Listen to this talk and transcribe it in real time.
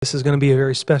This is going to be a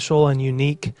very special and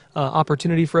unique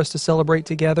opportunity for us to celebrate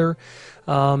together.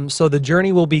 So the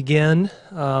journey will begin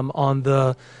on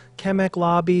the Kamek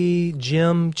Lobby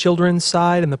Gym Children's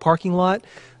side in the parking lot.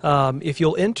 If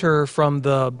you'll enter from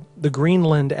the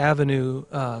Greenland Avenue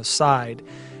side,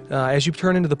 as you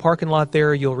turn into the parking lot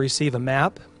there, you'll receive a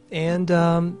map and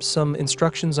some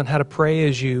instructions on how to pray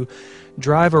as you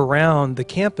drive around the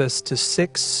campus to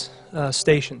 6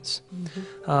 stations.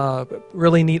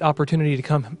 Really neat opportunity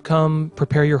to come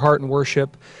prepare your heart and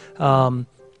worship. And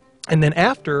then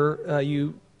after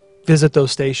you visit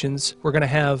those stations, we're going to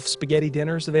have spaghetti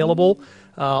dinners available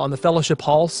on the fellowship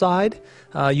hall side.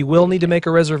 You will need to make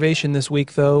a reservation this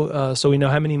week, though, so we know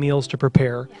how many meals to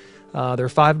prepare. They're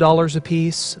 $5 a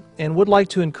piece, and would like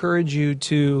to encourage you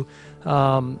to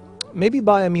maybe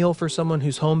buy a meal for someone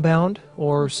who's homebound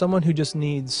or someone who just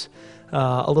needs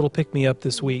a little pick-me-up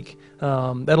this week.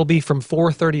 That'll be from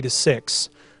 4:30 to 6.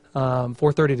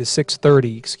 4:30 to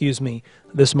 6:30, excuse me,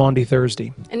 this Maundy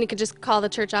Thursday. And you could just call the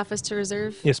church office to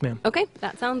reserve? Yes, ma'am. Okay,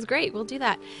 that sounds great. We'll do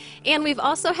that. And we've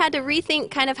also had to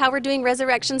rethink kind of how we're doing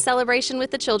Resurrection Celebration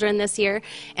with the children this year.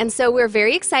 And so we're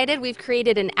very excited. We've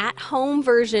created an at-home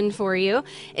version for you.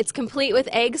 It's complete with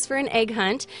eggs for an egg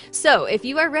hunt. So if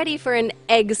you are ready for an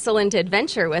excellent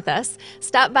adventure with us,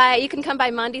 stop by. You can come by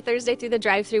Maundy Thursday through the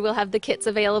drive-thru. We'll have the kits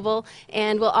available.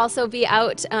 And we'll also be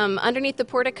out underneath the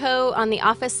portico on the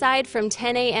office side from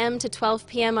 10 a.m. to 12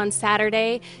 p.m. on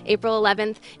Saturday, April 11th,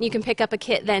 and you can pick up a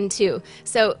kit then too.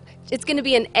 So it's going to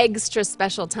be an extra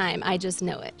special time. I just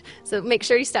know it. So make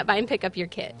sure you stop by and pick up your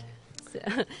kit.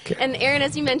 Okay. And Aaron,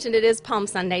 as you mentioned, it is Palm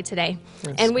Sunday today.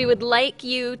 Yes. And we would like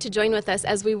you to join with us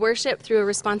as we worship through a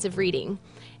responsive reading.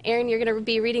 Aaron, you're going to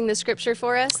be reading the scripture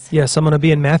for us? Yes, I'm going to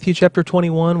be in Matthew chapter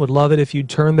 21. Would love it if you'd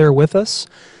turn there with us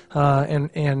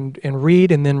and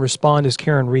read and then respond as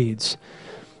Karen reads.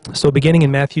 So beginning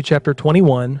in Matthew chapter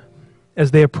 21,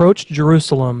 as they approached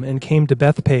Jerusalem and came to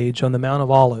Bethpage on the Mount of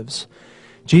Olives,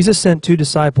 Jesus sent 2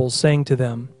 disciples, saying to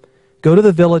them, "Go to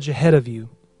the village ahead of you,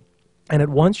 and at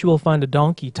once you will find a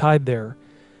donkey tied there,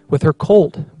 with her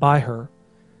colt by her.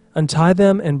 Untie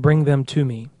them and bring them to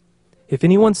me. If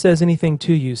anyone says anything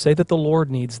to you, say that the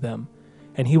Lord needs them,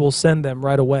 and he will send them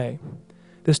right away."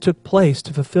 This took place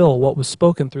to fulfill what was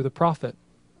spoken through the prophet.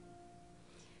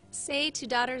 Say to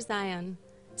daughter Zion,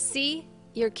 "See,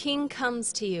 your king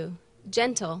comes to you,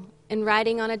 gentle and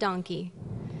riding on a donkey,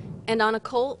 and on a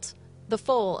colt, the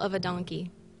foal of a donkey."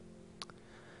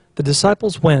 The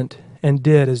disciples went and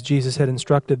did as Jesus had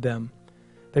instructed them.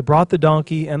 They brought the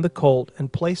donkey and the colt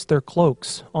and placed their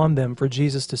cloaks on them for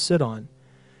Jesus to sit on.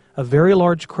 A very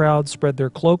large crowd spread their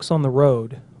cloaks on the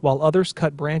road, while others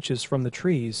cut branches from the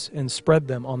trees and spread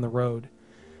them on the road.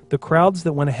 The crowds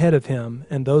that went ahead of him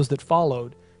and those that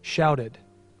followed shouted,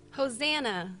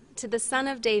 "Hosanna to the Son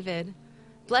of David!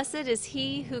 Blessed is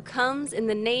he who comes in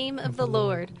the name of the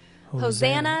Lord.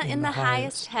 Hosanna in the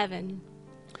highest heaven."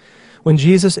 When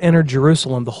Jesus entered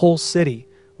Jerusalem, the whole city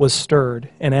was stirred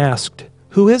and asked,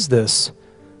 "Who is this?"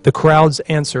 The crowds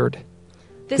answered,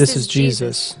 "This is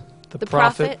Jesus, the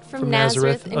prophet from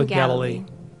Nazareth of Galilee."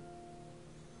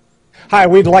 Hi,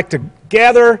 we'd like to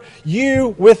gather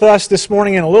you with us this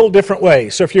morning in a little different way.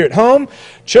 So if you're at home,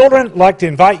 children, I'd like to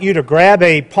invite you to grab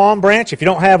a palm branch. If you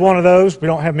don't have one of those, we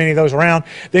don't have many of those around,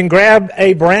 then grab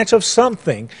a branch of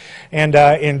something and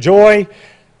enjoy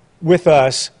with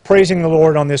us praising the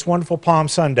Lord on this wonderful Palm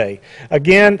Sunday.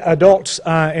 Again, adults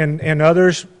and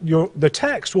others, the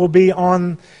text will be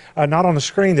on not on the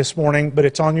screen this morning, but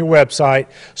it's on your website.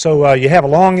 So you have a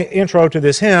long intro to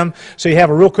this hymn, so you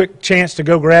have a real quick chance to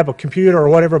go grab a computer or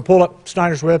whatever, pull up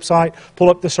Snyder's website, pull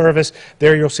up the service.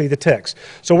 There you'll see the text.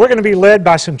 So we're going to be led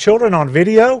by some children on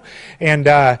video, and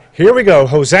here we go.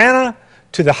 Hosanna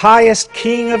to the highest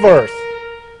King of earth.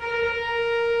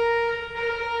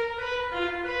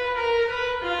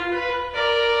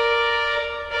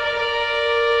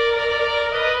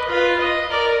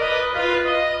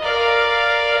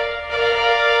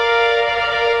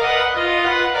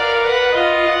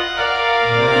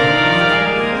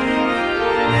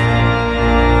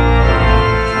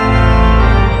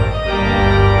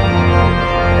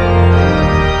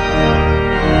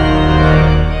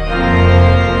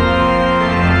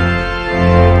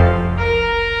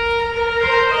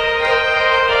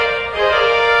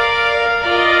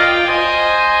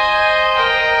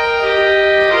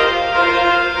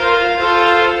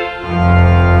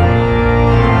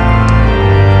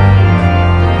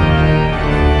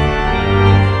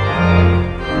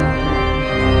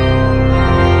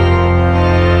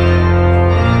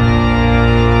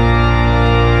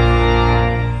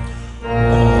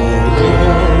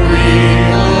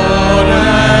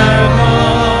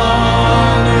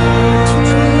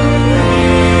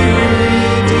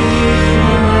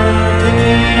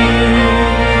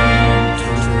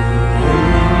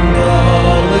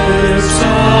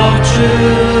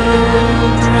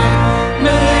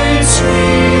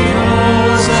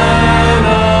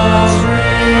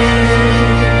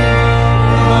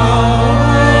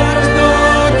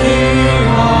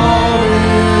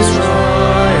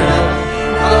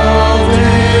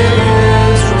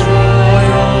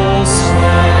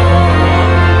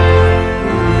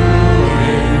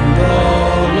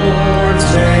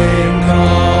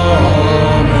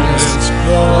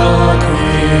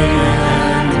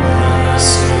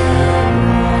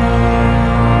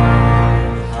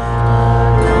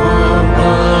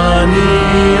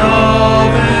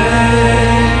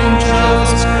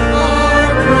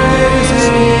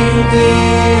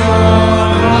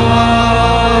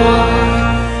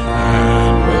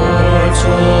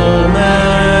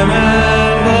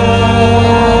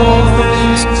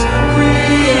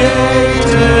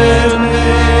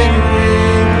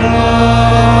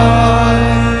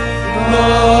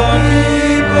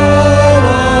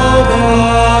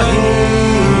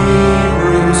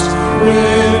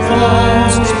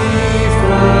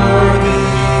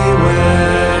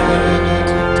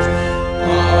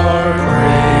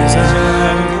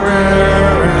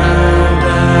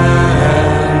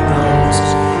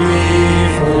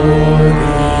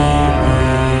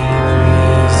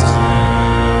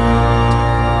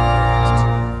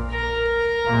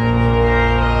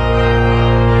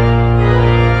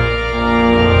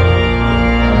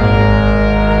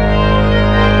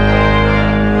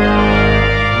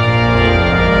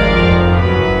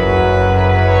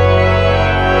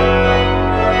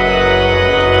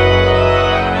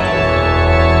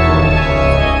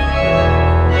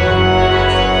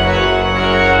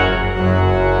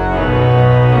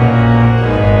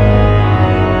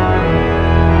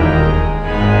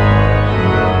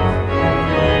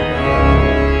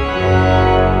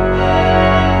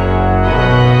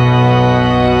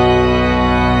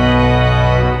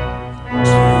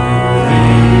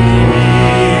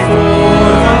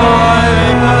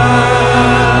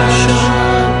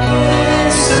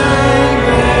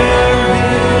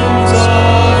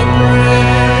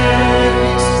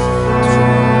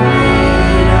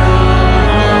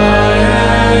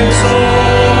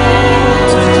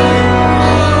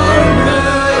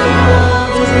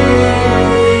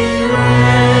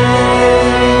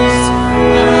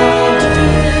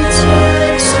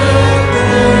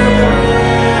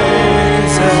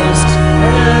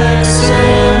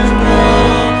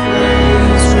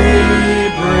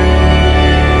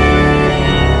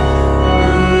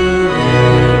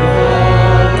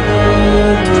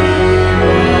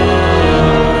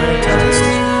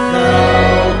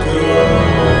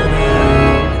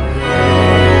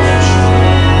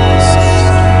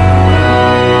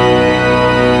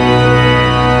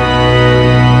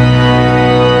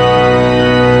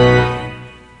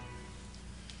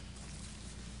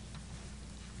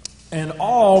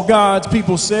 God's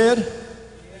people said,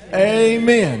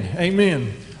 amen.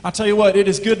 Amen. I tell you what, it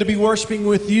is good to be worshiping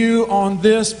with you on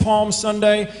this Palm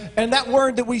Sunday. And that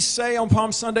word that we say on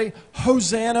Palm Sunday,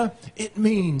 Hosanna, it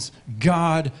means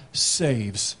God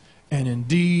saves. And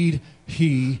indeed,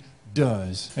 He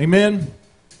does. Amen.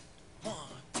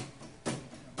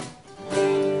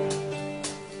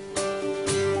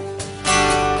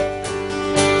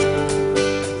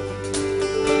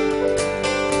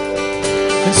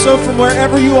 And so from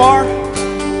wherever you are,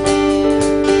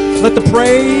 let the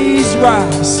praise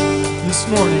rise this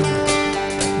morning.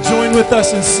 Join with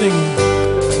us in singing.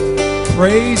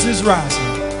 Praise is rising.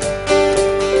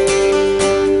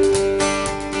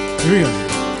 Here we go.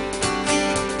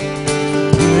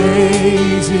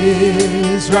 Praise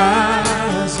is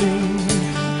rising.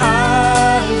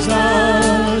 Eyes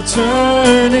are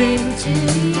turning to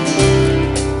you.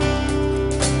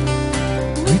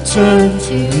 We turn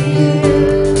to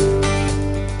you.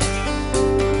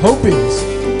 Hope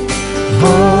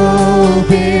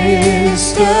is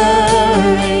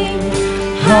stirring,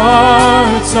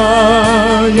 hearts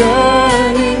are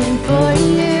yearning for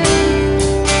you.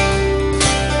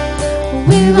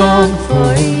 We long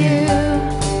for you.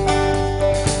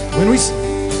 When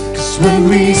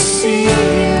we see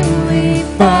you, we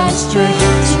find strength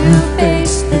to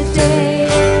face the day.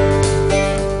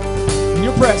 In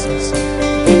your presence,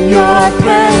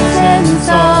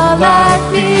 all our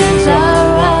fears are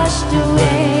washed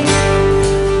away.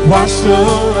 Washed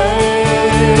away.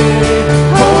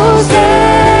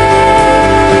 Hosanna,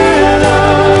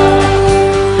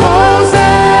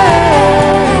 Hosanna.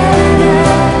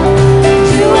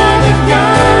 You are the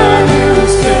God who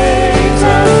saves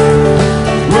us,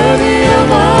 worthy of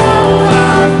all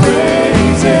our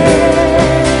praises.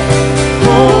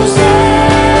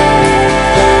 Hosanna,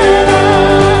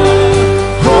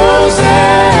 Hosanna.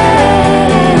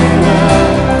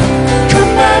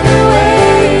 Come back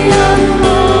away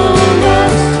among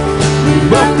us. We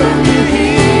welcome you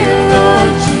here,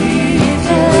 Lord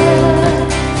Jesus.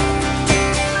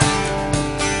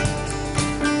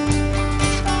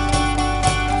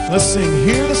 Let's sing,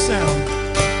 hear the sound.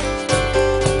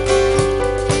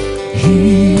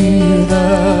 Hear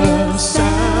the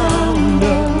sound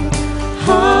of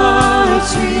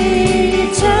hearts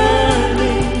returning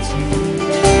to you.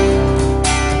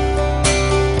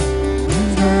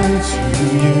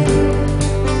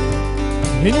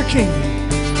 In your kingdom.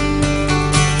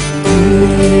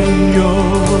 In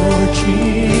your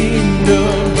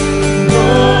kingdom,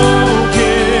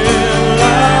 broken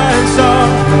lives are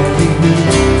made new.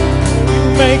 You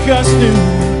make us new.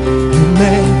 You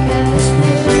make us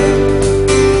new.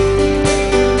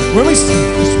 When we see,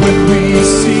 just when we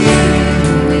see you,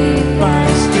 we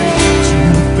find strength to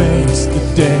face the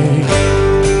day.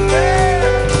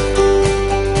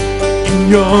 In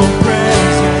your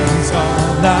presence,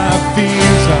 all our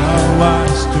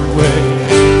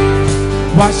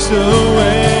washed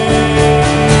away.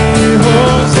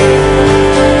 Hosanna,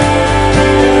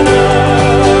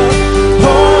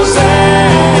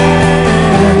 Hosanna.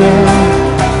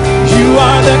 You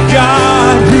are the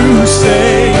God who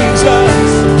saves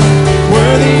us,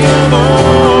 worthy of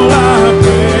all our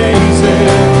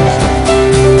praises.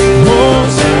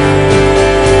 Hosanna,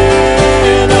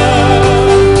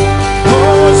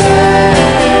 Hosanna.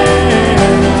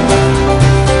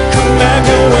 Come have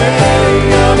your way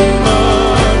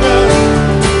among us.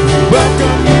 We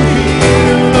welcome you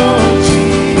here, Lord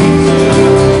Jesus.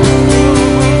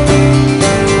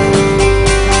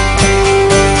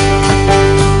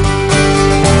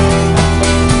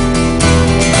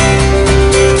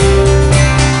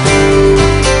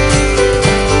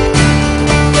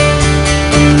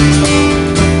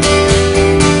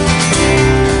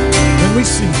 When we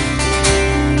see you,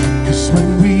 'cause when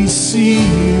we see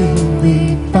you, we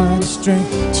find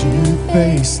strength to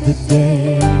face the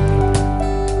day.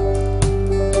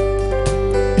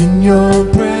 In your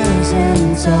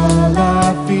presence, all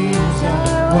our fears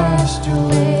are washed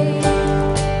away.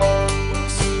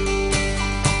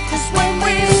 'Cause when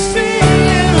we see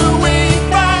you, we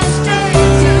find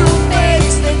strength to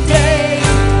face the day.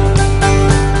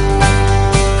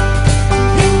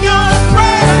 In your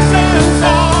presence,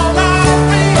 all our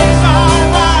fears are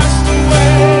washed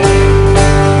away.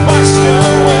 Washed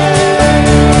away.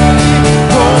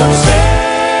 Hosanna,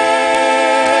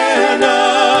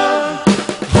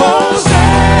 Hosanna.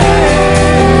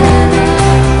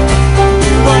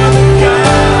 You are the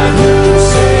God who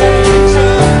saves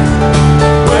us,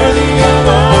 worthy of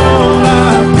all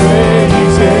our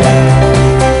praises.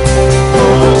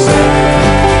 Hosanna,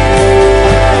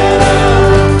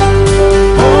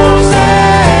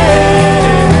 Hosanna.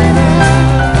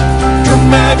 Come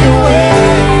have your way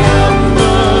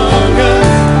among us.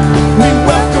 We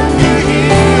welcome you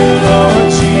here, Lord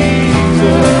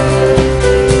Jesus.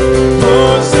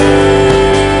 Hosanna.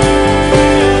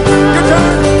 Your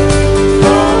turn.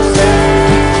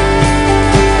 Hosanna.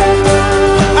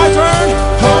 Our turn.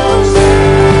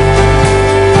 Hosanna.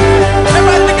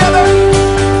 Everybody together.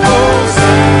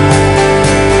 Hosanna.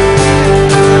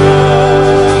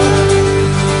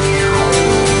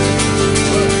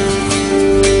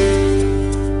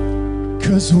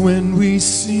 'Cause when we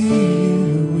see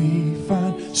you, we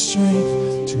find strength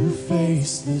to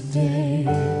face the day.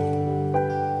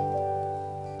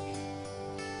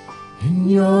 In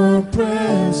your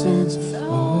presence,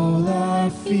 all our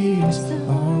fears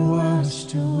are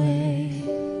washed away.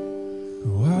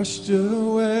 Washed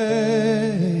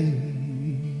away.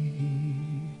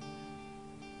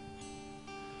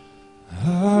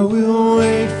 I will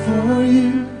wait for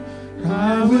you. I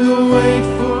will wait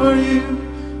for you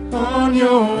on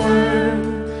your word.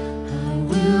 I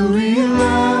will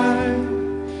rely.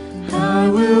 I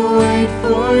will wait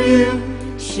for you.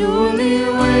 Surely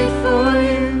wait for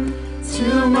you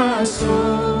till my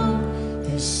soul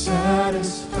is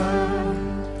satisfied.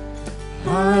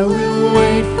 I will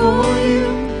wait for you.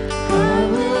 I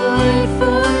will wait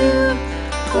for you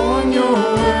on your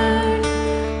word.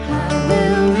 I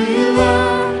will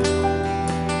rely.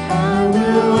 I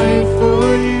will wait for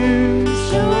you.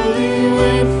 Surely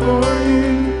wait for you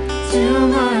till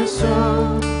my soul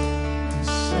is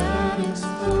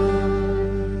satisfied.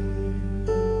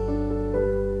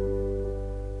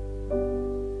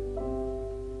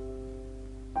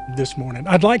 This morning,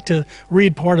 I'd like to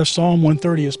read part of Psalm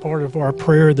 130 as part of our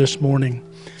prayer this morning.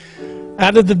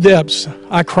 Out of the depths,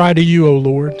 I cry to you, O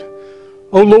Lord.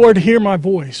 O Lord, hear my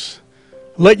voice.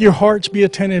 Let your hearts be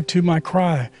attentive to my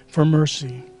cry for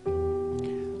mercy.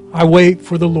 I wait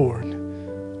for the Lord.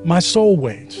 My soul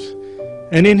waits,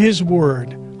 and in his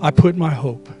word I put my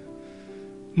hope.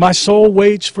 My soul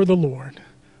waits for the Lord,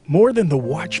 more than the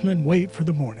watchmen wait for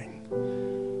the morning.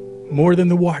 More than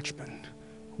the watchmen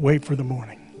wait for the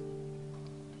morning.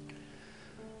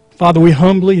 Father, we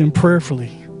humbly and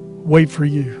prayerfully wait for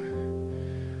you.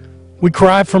 We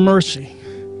cry for mercy,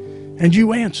 and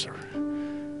you answer.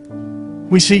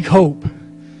 We seek hope,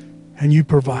 and you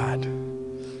provide.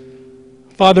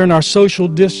 Father, in our social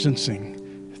distancing,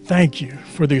 thank you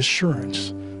for the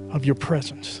assurance of your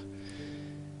presence.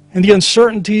 And the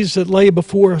uncertainties that lay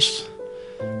before us,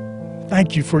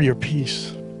 thank you for your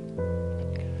peace.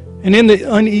 And in the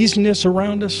uneasiness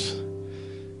around us,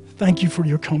 thank you for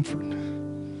your comfort.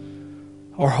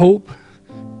 Our hope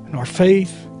and our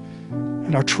faith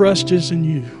and our trust is in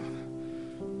you.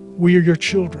 We are your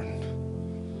children.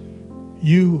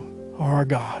 You are our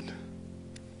God.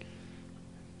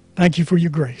 Thank you for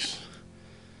your grace,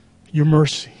 your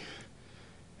mercy,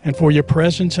 and for your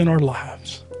presence in our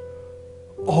lives.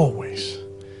 Always.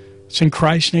 It's in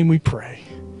Christ's name we pray.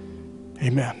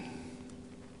 Amen.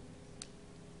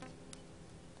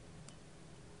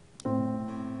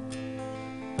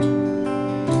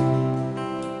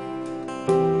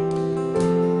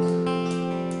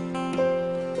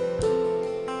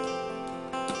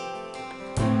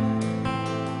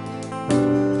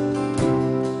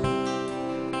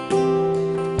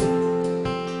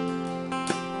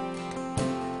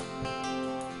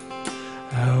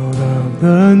 Out of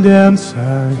the depths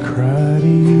I cry to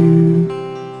you.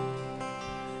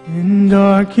 In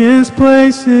darkest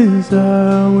places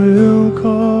I will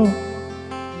call.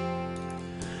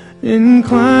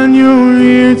 Incline your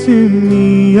ear to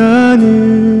me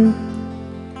anew,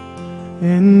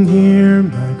 and hear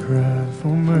my cry for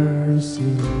mercy,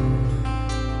 Lord.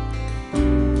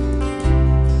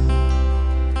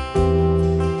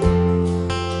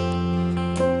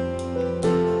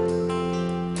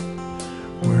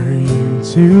 Were you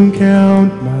to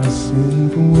count my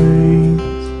sinful ways,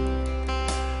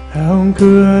 how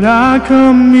could I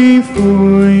come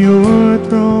before your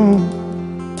throne?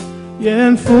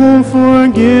 Yet full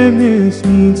forgiveness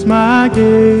meets my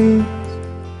gaze.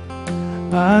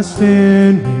 I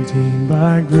stand redeemed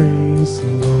by grace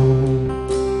alone.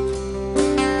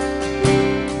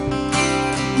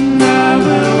 And I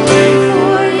will wait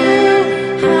for you.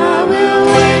 I will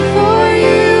wait for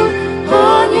you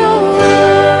on your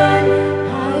word.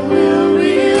 I will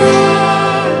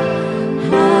rely.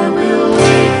 I will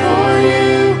wait for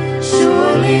you.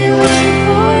 Surely wait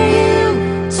for you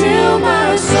till my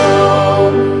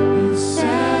soul is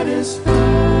satisfied.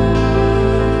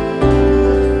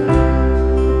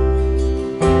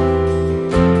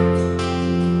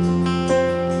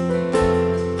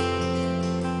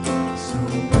 So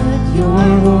put your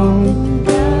hope in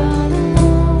God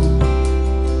alone.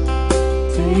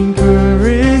 Take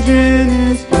courage in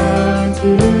His power to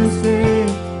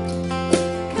save.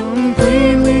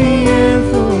 Completely and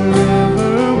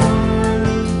forever one.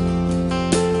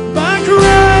 By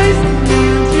Christ, the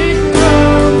magic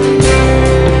love.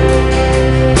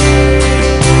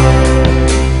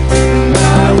 And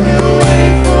I will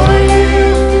wait for you.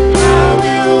 I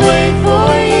will wait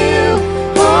for you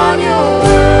on your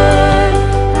word.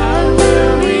 I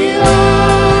will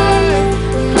rely.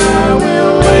 I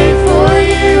will wait for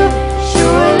you.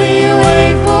 Surely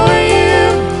wait for you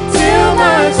till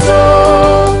my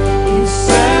soul is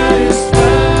satisfied.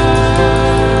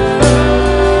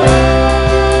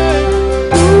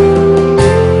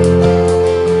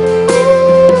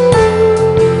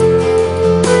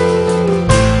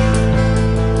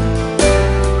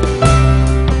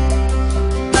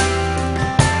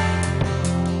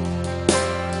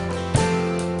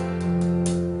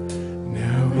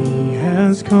 Now He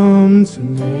has come to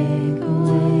make a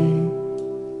way,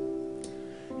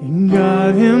 and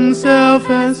God Himself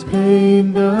has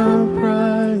paid the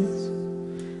price,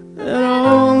 that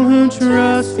all who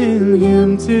trust in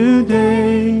Him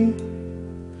today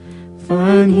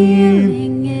find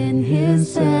healing in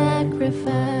His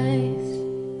sacrifice,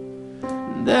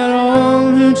 that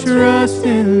all who trust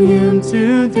in Him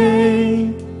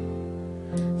today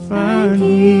find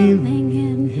healing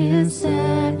in His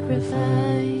sacrifice.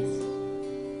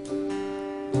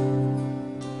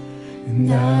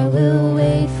 And I will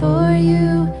wait for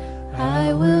you.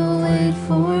 I will wait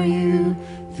for you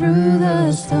through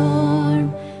the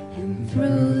storm and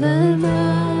through the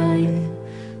night.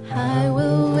 I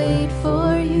will wait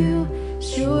for you.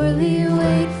 Surely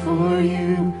wait for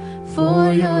you.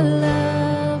 For your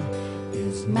love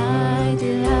is my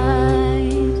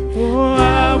delight. Oh,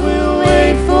 I will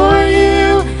wait for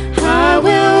you.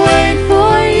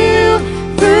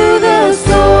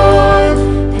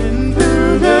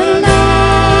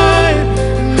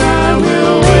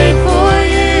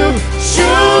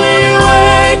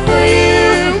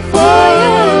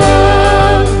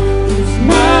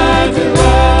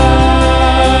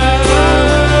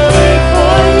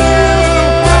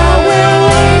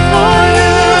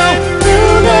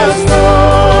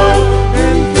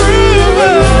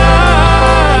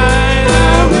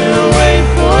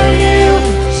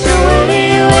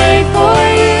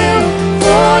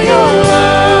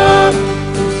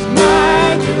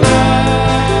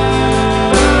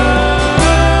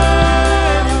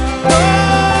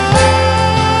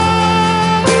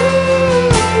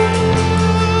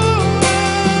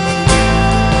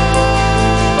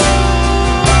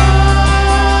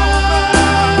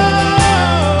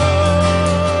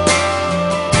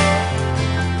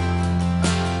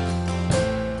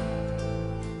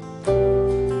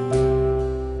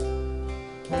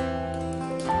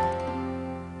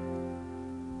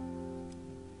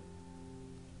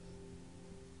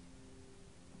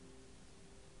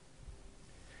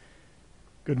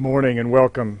 Good morning and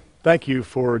welcome. Thank you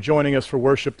for joining us for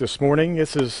worship this morning.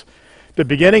 This is the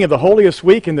beginning of the holiest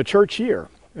week in the church year.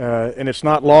 And it's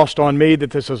not lost on me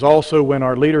that this is also when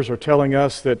our leaders are telling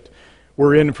us that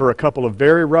we're in for a couple of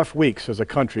very rough weeks as a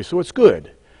country. So it's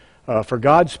good for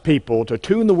God's people to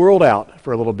tune the world out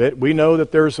for a little bit. We know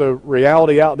that there's a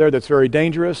reality out there that's very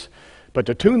dangerous, but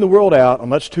to tune the world out,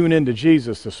 and let's tune into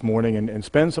Jesus this morning and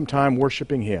spend some time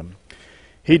worshiping Him.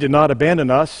 He did not abandon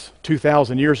us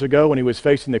 2,000 years ago when He was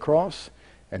facing the cross,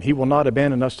 and He will not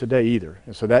abandon us today either.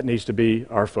 And so that needs to be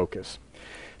our focus.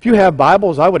 If you have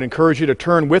Bibles, I would encourage you to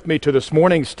turn with me to this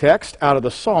morning's text out of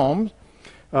the Psalms,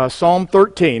 Psalm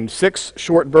 13, 6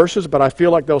 short verses, but I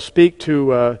feel like they'll speak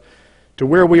to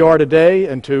where we are today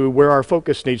and to where our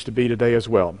focus needs to be today as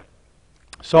well.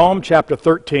 Psalm chapter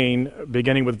 13,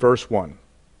 beginning with verse 1.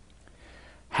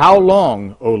 How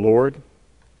long, O Lord,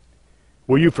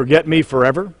 will you forget me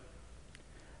forever?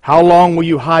 How long will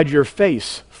you hide your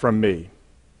face from me?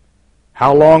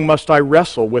 How long must I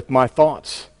wrestle with my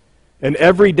thoughts, and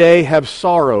every day have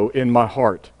sorrow in my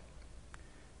heart?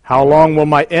 How long will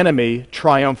my enemy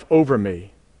triumph over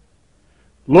me?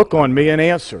 Look on me and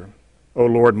answer, O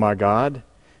Lord my God.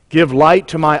 Give light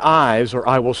to my eyes, or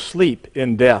I will sleep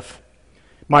in death.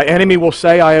 My enemy will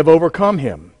say, I have overcome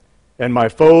him, and my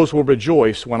foes will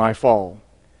rejoice when I fall.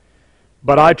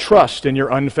 But I trust in your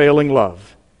unfailing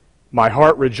love. My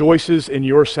heart rejoices in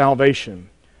your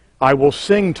salvation. I will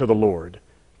sing to the Lord,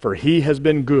 for He has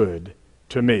been good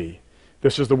to me.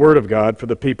 This is the word of God for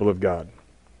the people of God.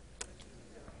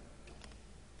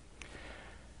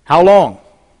 How long?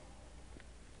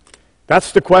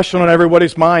 That's the question on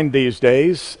everybody's mind these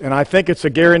days, and I think it's a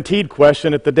guaranteed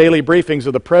question at the daily briefings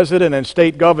of the President and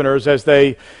state governors as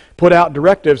they put out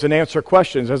directives and answer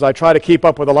questions. As I try to keep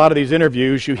up with a lot of these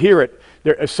interviews, you hear it,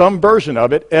 there is some version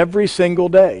of it every single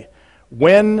day.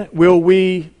 When will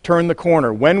we turn the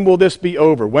corner? When will this be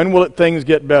over? When will things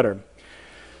get better?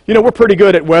 You know, we're pretty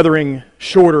good at weathering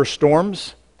shorter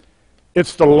storms.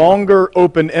 It's the longer,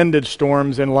 open-ended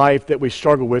storms in life that we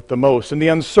struggle with the most, and the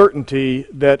uncertainty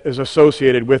that is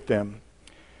associated with them.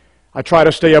 I try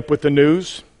to stay up with the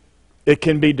news. It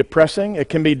can be depressing. It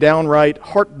can be downright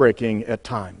heartbreaking at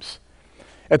times.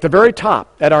 At the very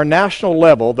top, at our national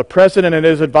level, the President and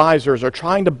his advisors are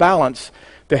trying to balance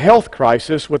the health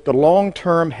crisis with the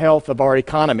long-term health of our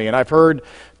economy. And I've heard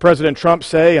President Trump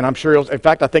say, and I'm sure in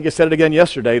fact, I think he said it again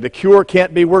yesterday, the cure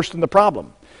can't be worse than the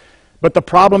problem. But the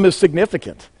problem is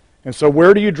significant. And so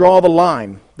where do you draw the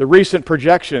line? The recent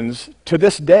projections to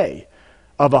this day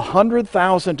of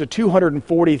 100,000 to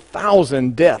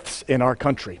 240,000 deaths in our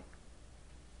country.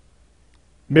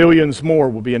 Millions more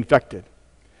will be infected.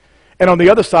 And on the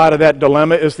other side of that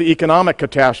dilemma is the economic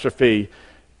catastrophe.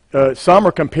 Some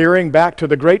are comparing back to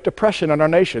the Great Depression in our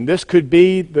nation. This could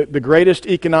be the greatest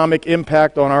economic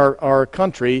impact on our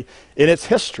country in its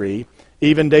history,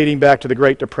 even dating back to the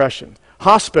Great Depression.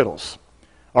 Hospitals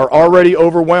are already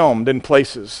overwhelmed in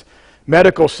places.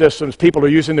 Medical systems, people are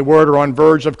using the word, are on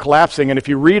verge of collapsing. And if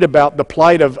you read about the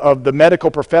plight of the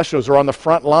medical professionals who are on the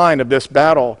front line of this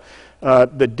battle,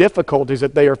 the difficulties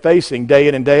that they are facing day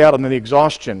in and day out, and then the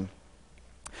exhaustion.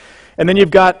 And then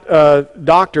you've got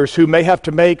doctors who may have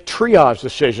to make triage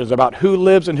decisions about who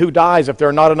lives and who dies if there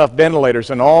are not enough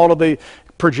ventilators, and all of the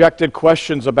projected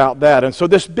questions about that. And so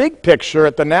this big picture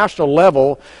at the national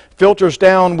level filters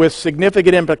down with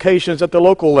significant implications at the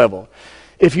local level.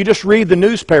 If you just read the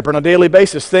newspaper on a daily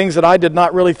basis, things that I did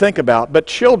not really think about, but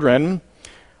children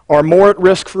are more at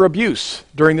risk for abuse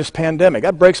during this pandemic.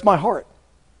 That breaks my heart.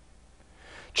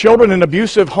 Children in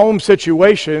abusive home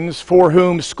situations for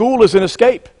whom school is an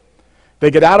escape. They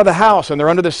get out of the house and they're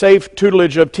under the safe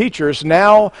tutelage of teachers,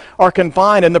 now are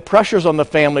confined, and the pressures on the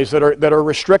families that are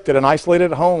restricted and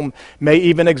isolated at home may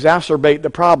even exacerbate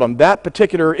the problem. That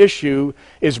particular issue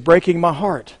is breaking my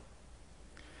heart.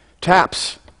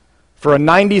 TAPS for a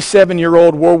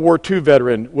 97-year-old World War II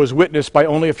veteran was witnessed by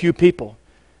only a few people.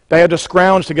 They had to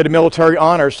scrounge to get a military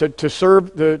honors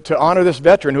to honor this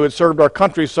veteran who had served our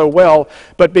country so well,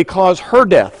 but because her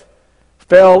death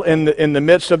fell in the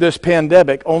midst of this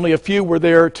pandemic, only a few were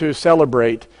there to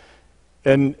celebrate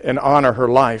and honor her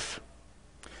life.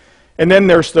 And then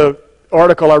there's the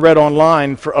article I read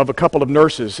online of a couple of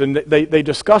nurses, and they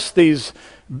discuss these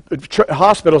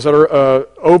hospitals that are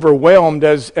overwhelmed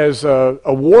as a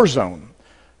war zone.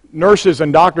 Nurses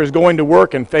and doctors going to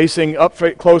work and facing up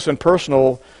close and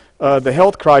personal the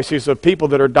health crises of people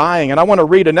that are dying. And I want to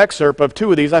read an excerpt of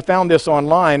two of these. I found this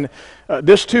online.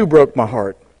 This too broke my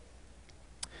heart.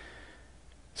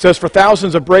 It says, for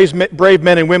thousands of brave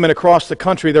men and women across the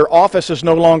country, their office is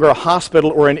no longer a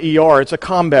hospital or an ER, it's a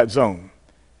combat zone.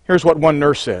 Here's what one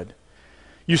nurse said.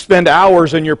 You spend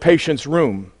hours in your patient's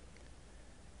room.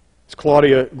 It's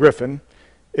Claudia Griffin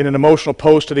in an emotional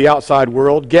post to the outside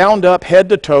world, gowned up head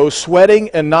to toe, sweating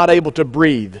and not able to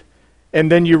breathe.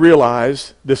 And then you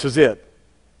realize, this is it.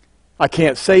 I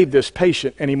can't save this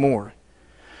patient anymore.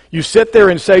 You sit there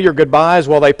and say your goodbyes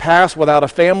while they pass without a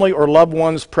family or loved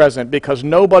ones present because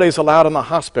nobody's allowed in the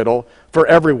hospital for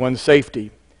everyone's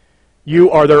safety.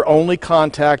 You are their only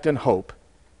contact and hope.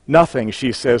 Nothing,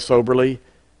 she says soberly,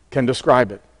 can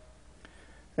describe it.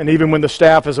 And even when the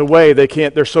staff is away,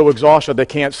 they're so exhausted they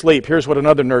can't sleep. Here's what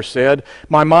another nurse said.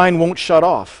 My mind won't shut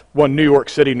off, one New York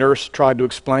City nurse tried to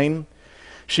explain.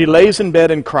 She lays in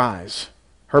bed and cries.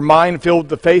 Her mind filled with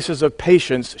the faces of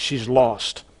patients she's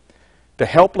lost. The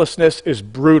helplessness is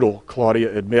brutal,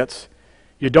 Claudia admits.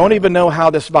 You don't even know how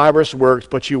this virus works,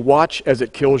 but you watch as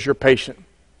it kills your patient.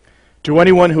 To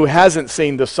anyone who hasn't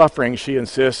seen the suffering, she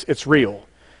insists, it's real.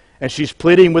 And she's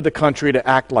pleading with the country to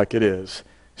act like it is.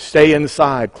 Stay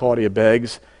inside, Claudia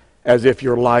begs, as if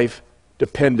your life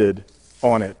depended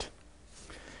on it.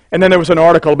 And then there was an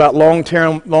article about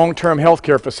long-term health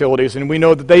care facilities, and we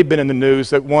know that they've been in the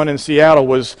news, that one in Seattle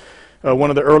was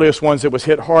one of the earliest ones that was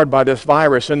hit hard by this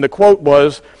virus. And the quote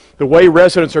was, the way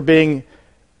residents are being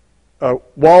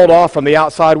walled off from the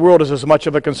outside world is as much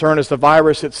of a concern as the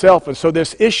virus itself. And so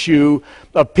this issue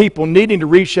of people needing to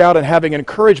reach out and having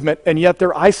encouragement, and yet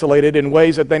they're isolated in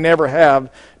ways that they never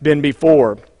have been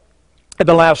before. In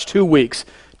the last 2 weeks,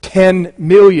 10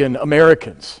 million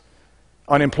Americans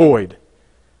unemployed.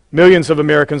 Millions of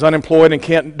Americans unemployed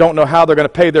and don't know how they're going to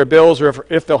pay their bills or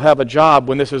if they'll have a job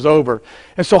when this is over.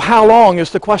 And so how long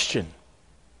is the question?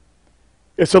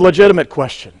 It's a legitimate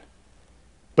question,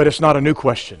 but it's not a new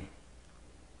question.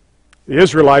 The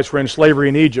Israelites were in slavery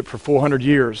in Egypt for 400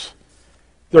 years.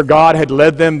 Their God had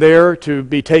led them there to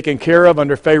be taken care of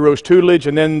under Pharaoh's tutelage,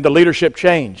 and then the leadership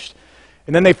changed.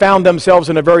 And then they found themselves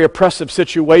in a very oppressive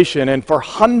situation, and for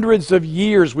hundreds of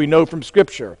years, we know from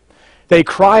Scripture, they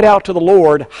cried out to the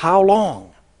Lord, how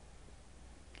long?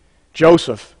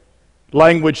 Joseph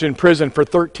languished in prison for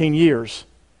 13 years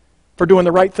for doing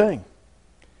the right thing.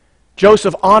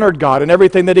 Joseph honored God in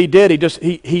everything that he did.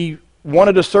 He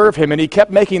wanted to serve him, and he kept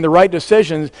making the right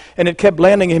decisions, and it kept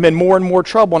landing him in more and more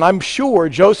trouble. And I'm sure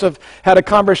Joseph had a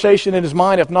conversation in his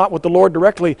mind, if not with the Lord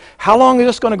directly, how long is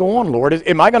this going to go on, Lord?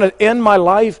 Am I going to end my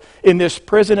life in this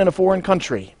prison in a foreign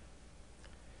country?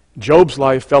 Job's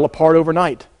life fell apart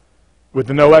overnight with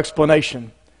no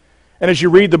explanation. And as you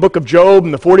read the book of Job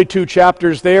and the 42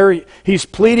 chapters there, he's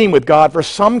pleading with God for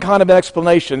some kind of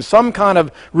explanation, some kind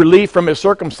of relief from his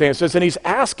circumstances, and he's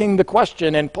asking the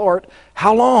question in part,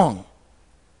 how long?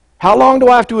 How long do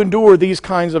I have to endure these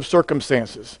kinds of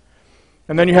circumstances?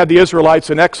 And then you had the Israelites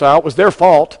in exile. It was their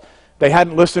fault. They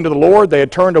hadn't listened to the Lord. They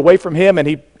had turned away from him, and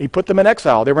he put them in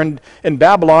exile. They were in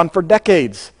Babylon for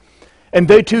decades. And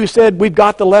they too said, we've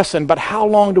got the lesson, but how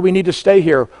long do we need to stay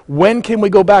here? When can we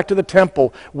go back to the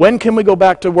temple? When can we go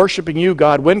back to worshiping you,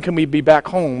 God? When can we be back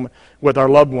home with our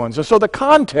loved ones? And so the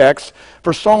context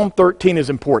for Psalm 13 is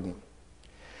important.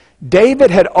 David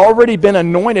had already been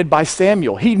anointed by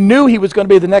Samuel. He knew he was going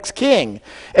to be the next king.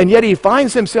 And yet he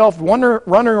finds himself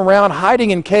running around,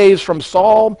 hiding in caves from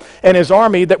Saul and his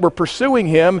army that were pursuing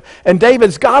him. And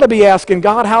David's got to be asking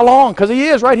God, how long? Because he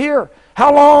is right here.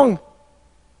 How long?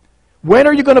 When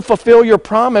are you going to fulfill your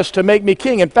promise to make me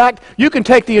king? In fact, you can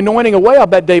take the anointing away, I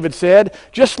bet David said.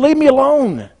 Just leave me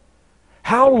alone.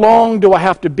 How long do I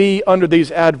have to be under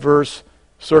these adverse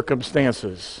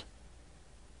circumstances?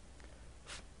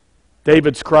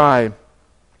 David's cry,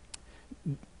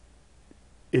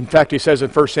 in fact, he says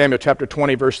in 1 Samuel chapter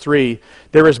 20, verse 3,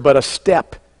 there is but a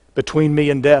step between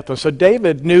me and death. And so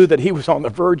David knew that he was on the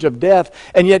verge of death,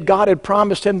 and yet God had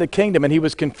promised him the kingdom, and he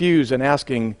was confused and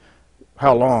asking,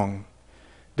 how long?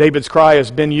 David's cry has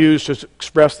been used to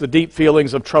express the deep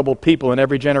feelings of troubled people in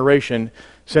every generation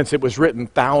since it was written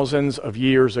thousands of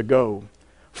years ago.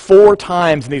 4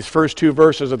 times in these first 2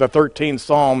 verses of the 13th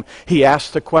Psalm, he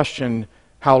asks the question,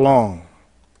 how long?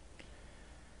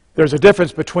 There's a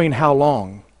difference between how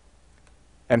long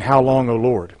and how long, O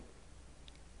Lord.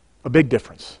 A big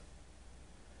difference.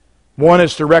 One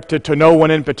is directed to no one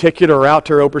in particular or out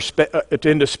there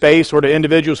into space or to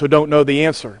individuals who don't know the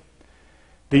answer.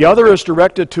 The other is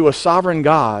directed to a sovereign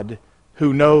God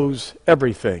who knows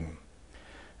everything.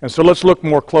 And so let's look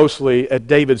more closely at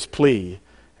David's plea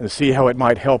and see how it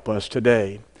might help us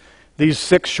today. These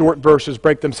 6 short verses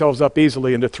break themselves up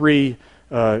easily into 3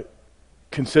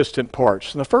 consistent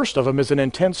parts. And the first of them is an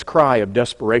intense cry of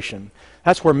desperation.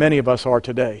 That's where many of us are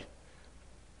today.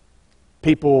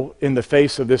 people in the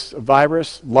face of this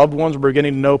virus. Loved ones, we're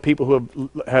beginning to know people who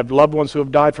have loved ones who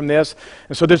have died from this.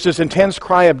 And so there's this intense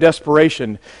cry of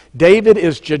desperation. David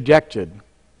is dejected,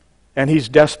 and he's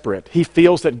desperate. He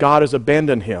feels that God has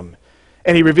abandoned him.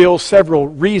 And he reveals several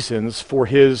reasons for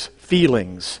his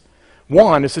feelings.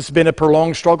 One is it's been a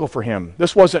prolonged struggle for him.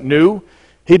 This wasn't new.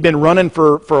 He'd been running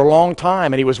for a long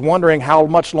time, and he was wondering how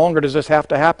much longer does this have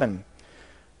to happen.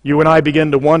 You and I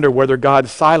begin to wonder whether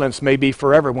God's silence may be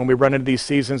forever when we run into these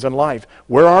seasons in life.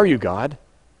 Where are you, God?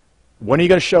 When are you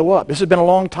going to show up? This has been a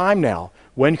long time now.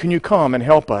 When can you come and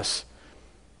help us?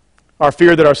 Our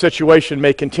fear that our situation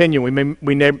may continue.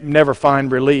 We never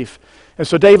find relief. And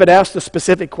so David asked the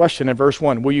specific question in verse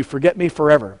 1, will you forget me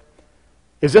forever?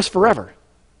 Is this forever?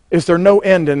 Is there no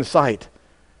end in sight?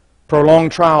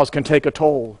 Prolonged trials can take a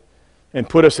toll and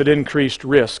put us at increased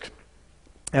risk.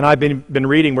 And I've been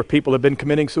reading where people have been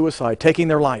committing suicide, taking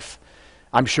their life.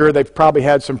 I'm sure they've probably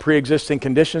had some pre-existing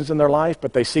conditions in their life,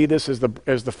 but they see this as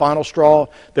the final straw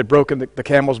that broke the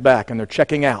camel's back, and they're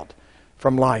checking out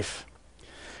from life.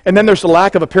 And then there's the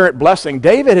lack of apparent blessing.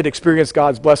 David had experienced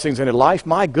God's blessings in his life.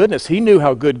 My goodness, he knew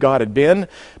how good God had been,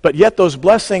 but yet those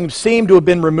blessings seemed to have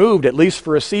been removed, at least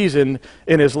for a season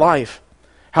in his life.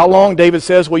 How long, David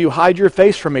says, will you hide your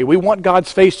face from me? We want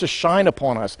God's face to shine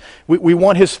upon us. We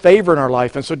want his favor in our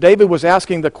life. And so David was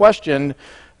asking the question,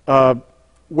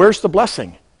 where's the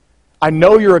blessing? I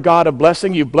know you're a God of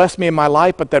blessing. You've blessed me in my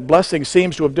life, but that blessing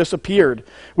seems to have disappeared.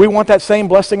 We want that same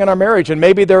blessing in our marriage. And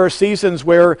maybe there are seasons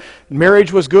where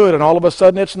marriage was good and all of a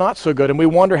sudden it's not so good. And we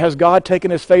wonder, has God taken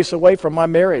his face away from my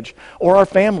marriage or our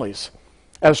families?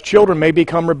 As children may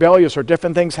become rebellious or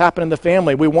different things happen in the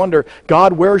family, we wonder,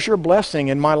 God, where's your blessing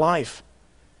in my life?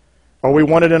 Or we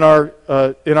want it in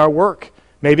our work.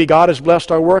 Maybe God has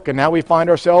blessed our work and now we find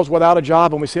ourselves without a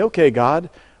job and we say, okay, God,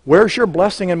 where's your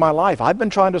blessing in my life? I've been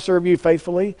trying to serve you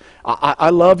faithfully. I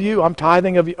love you. I'm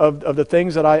tithing of the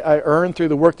things that I earn through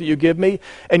the work that you give me.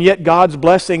 And yet God's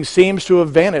blessing seems to have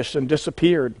vanished and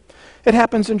disappeared. It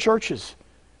happens in churches.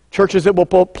 Churches that will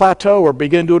plateau or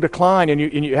begin to decline. And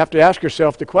you have to ask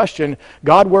yourself the question,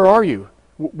 God, where are you?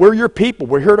 We're your people.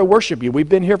 We're here to worship you. We've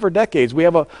been here for decades. We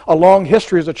have a long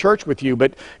history as a church with you,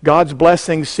 but God's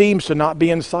blessing seems to not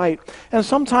be in sight. And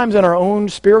sometimes in our own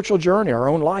spiritual journey, our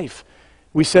own life,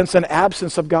 we sense an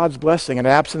absence of God's blessing, an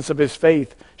absence of his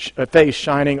face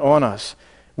shining on us.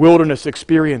 Wilderness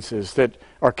experiences that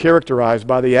are characterized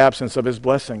by the absence of his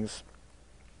blessings.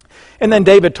 And then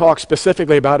David talks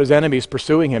specifically about his enemies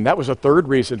pursuing him. That was a third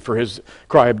reason for his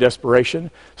cry of desperation.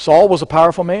 Saul was a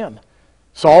powerful man.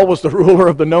 Saul was the ruler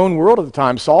of the known world at the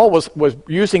time. Saul was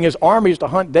using his armies to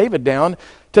hunt David down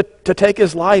to take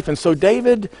his life. And so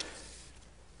David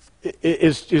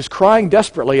is crying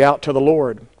desperately out to the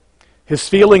Lord. His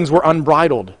feelings were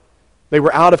unbridled. They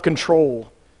were out of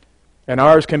control. And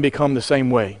ours can become the same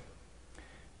way.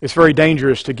 It's very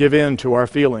dangerous to give in to our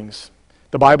feelings.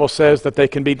 The Bible says that they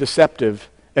can be deceptive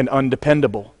and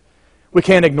undependable. We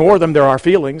can't ignore them, they're our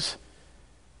feelings.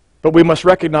 But we must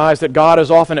recognize that God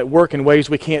is often at work in ways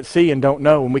we can't see and don't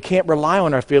know. And we can't rely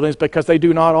on our feelings because they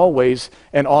do not always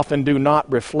and often do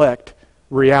not reflect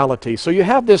reality. So you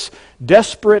have this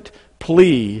desperate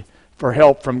plea for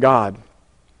help from God.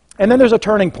 And then there's a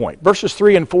turning point. Verses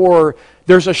 3 and 4,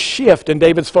 there's a shift in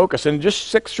David's focus. In just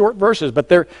 6 short verses, but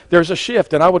there's a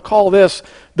shift. And I would call this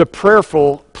the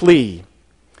prayerful plea.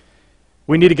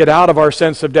 We need to get out of our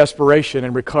sense of desperation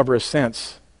and recover a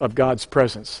sense of God's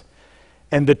presence.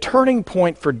 And the turning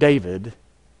point for David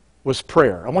was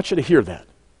prayer. I want you to hear that.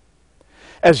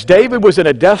 As David was in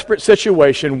a desperate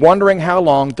situation, wondering how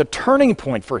long, the turning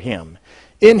point for him,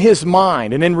 in his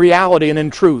mind and in reality and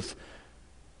in truth,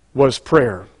 was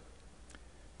prayer.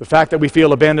 The fact that we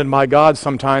feel abandoned by God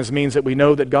sometimes means that we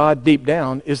know that God deep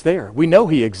down is there. We know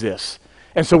he exists.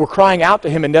 And so we're crying out to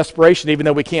him in desperation, even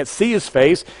though we can't see his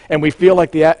face and we feel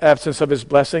like the absence of his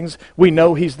blessings. We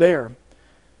know he's there.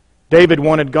 David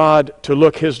wanted God to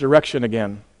look his direction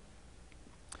again.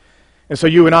 And so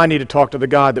you and I need to talk to the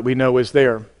God that we know is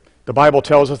there. The Bible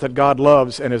tells us that God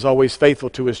loves and is always faithful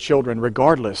to his children,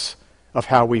 regardless of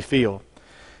how we feel.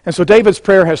 And so David's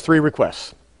prayer has 3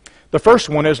 requests. The first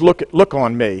one is, look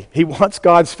on me. He wants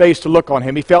God's face to look on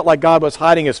him. He felt like God was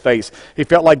hiding his face. He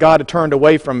felt like God had turned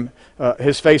away from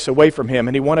his face away from him,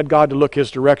 and he wanted God to look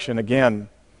his direction again.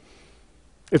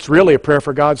 It's really a prayer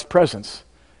for God's presence.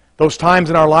 Those times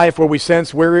in our life where we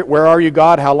sense, where are you,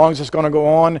 God? How long is this going to go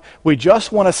on? We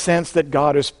just want to sense that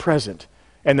God is present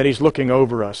and that he's looking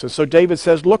over us. And so David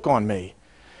says, look on me.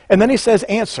 And then he says,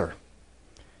 answer.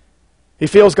 He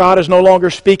feels God is no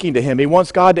longer speaking to him. He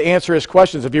wants God to answer his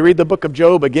questions. If you read the book of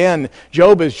Job again,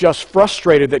 Job is just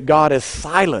frustrated that God is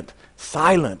silent,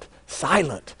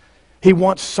 silent. He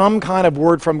wants some kind of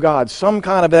word from God, some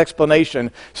kind of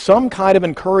explanation, some kind of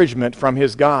encouragement from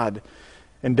his God.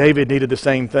 And David needed the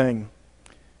same thing.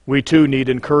 We too need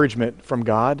encouragement from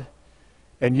God.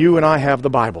 And you and I have the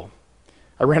Bible.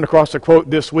 I ran across a quote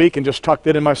this week and just tucked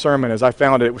it in my sermon as I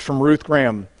found it. It was from Ruth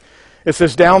Graham. It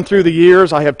says, "Down through the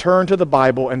years I have turned to the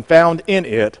Bible and found in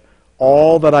it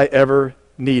all that I ever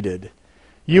needed."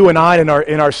 You and I,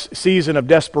 in our season of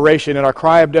desperation, in our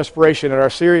cry of desperation, in our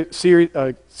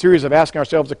series of asking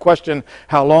ourselves the question,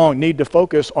 how long, need to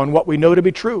focus on what we know to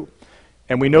be true.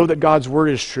 And we know that God's Word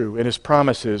is true and His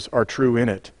promises are true in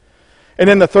it. And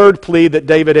then the third plea that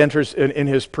David enters in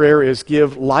his prayer is,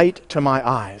 "Give light to my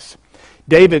eyes."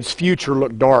 David's future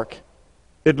looked dark.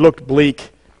 It looked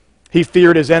bleak. He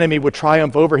feared his enemy would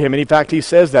triumph over him. And in fact, he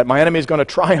says that, "My enemy is going to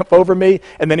triumph over me,"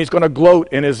 and then he's going to gloat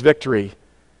in his victory.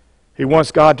 He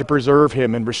wants God to preserve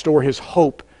him and restore his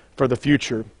hope for the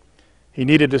future. He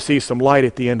needed to see some light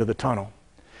at the end of the tunnel.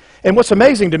 And what's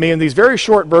amazing to me in these very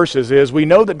short verses is we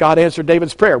know that God answered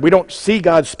David's prayer. We don't see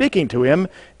God speaking to him.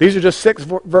 These are just 6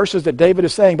 verses that David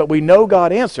is saying, but we know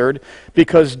God answered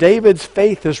because David's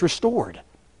faith is restored.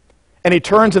 And he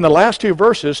turns in the last 2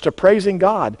 verses to praising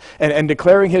God and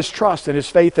declaring his trust and his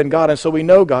faith in God, and so we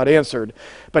know God answered.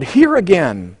 But here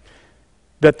again,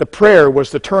 that the prayer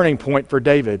was the turning point for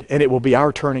David, and it will be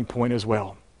our turning point as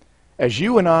well. As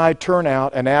you and I turn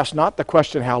out and ask not the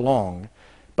question, how long,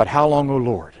 but how long, O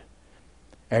Lord?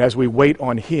 And as we wait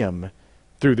on Him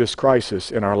through this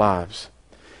crisis in our lives.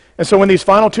 And so in these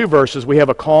final 2 verses, we have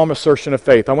a calm assertion of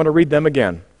faith. I want to read them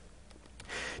again.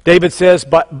 David says,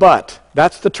 but,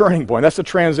 that's the turning point, that's the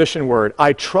transition word.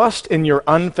 "I trust in your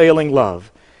unfailing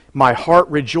love. My heart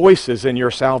rejoices in your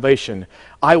salvation.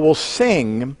 I will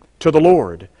sing to the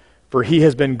Lord, for He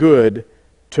has been good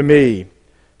to me."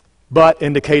 But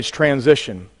indicates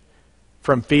transition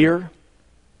from fear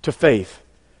to faith,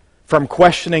 from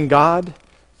questioning God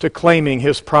to claiming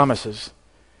His promises.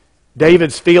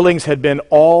 David's feelings had been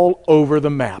all over the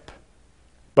map,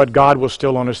 but God was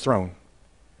still on His throne.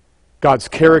 God's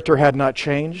character had not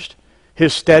changed.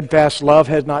 His steadfast love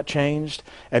had not changed,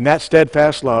 and that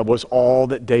steadfast love was all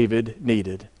that David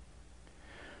needed.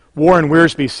 Warren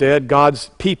Wiersbe said,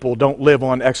 God's people don't live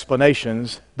on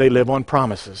explanations, they live on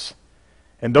promises.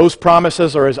 And those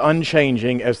promises are as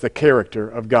unchanging as the character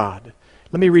of God.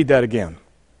 Let me read that again.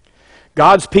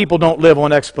 God's people don't live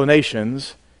on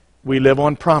explanations, we live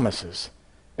on promises.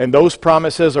 And those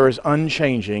promises are as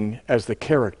unchanging as the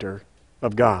character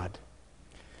of God.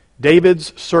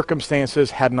 David's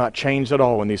circumstances had not changed at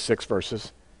all in these 6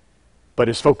 verses, but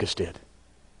his focus did.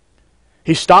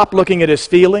 He stopped looking at his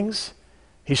feelings,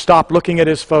 he stopped looking at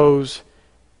his foes,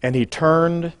 and he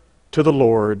turned to the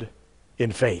Lord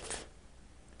in faith.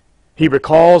 He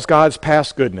recalls God's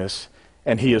past goodness,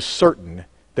 and he is certain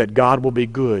that God will be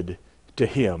good to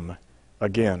him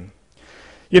again.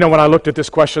 You know, when I looked at this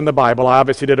question in the Bible, I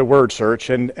obviously did a word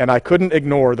search, and I couldn't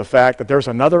ignore the fact that there's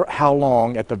another how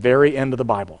long at the very end of the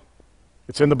Bible.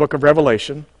 It's in the book of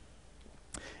Revelation.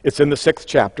 It's in the 6th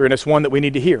chapter, and it's one that we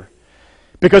need to hear.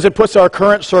 Because it puts our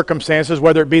current circumstances,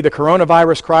 whether it be the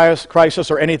coronavirus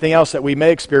crisis or anything else that we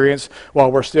may experience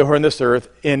while we're still here on this earth,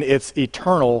 in its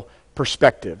eternal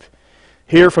perspective.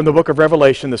 Here from the book of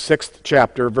Revelation, the 6th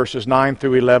chapter, verses 9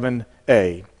 through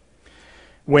 11a.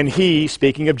 When he,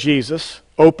 speaking of Jesus,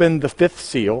 opened the 5th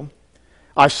seal,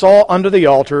 I saw under the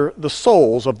altar the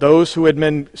souls of those who had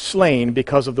been slain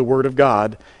because of the word of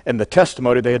God and the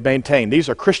testimony they had maintained. These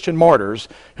are Christian martyrs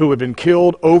who have been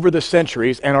killed over the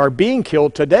centuries and are being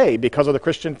killed today because of the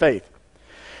Christian faith.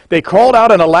 They called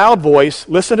out in a loud voice,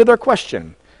 listen to their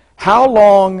question, "How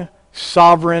long,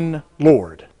 sovereign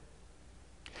Lord?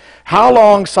 How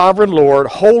long, sovereign Lord,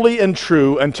 holy and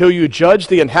true, until you judge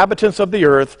the inhabitants of the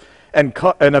earth and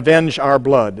avenge our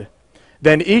blood?"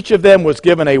 Then each of them was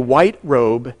given a white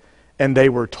robe, and they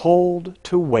were told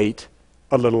to wait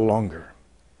a little longer.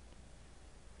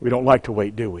 We don't like to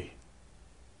wait, do we?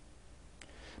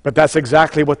 But that's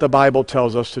exactly what the Bible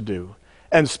tells us to do,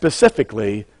 and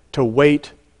specifically to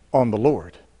wait on the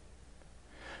Lord.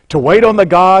 To wait on the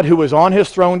God who is on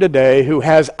his throne today, who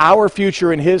has our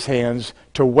future in his hands,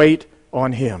 to wait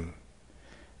on him.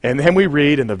 And then we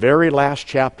read in the very last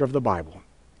chapter of the Bible,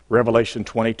 Revelation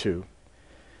 22,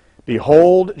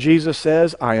 "Behold," Jesus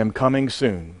says, "I am coming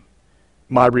soon.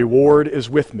 My reward is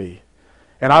with me,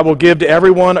 and I will give to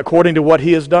everyone according to what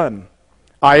he has done.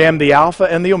 I am the Alpha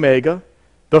and the Omega,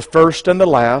 the first and the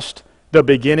last, the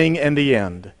beginning and the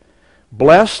end.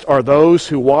 Blessed are those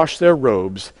who wash their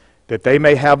robes, that they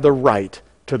may have the right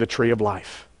to the tree of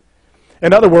life."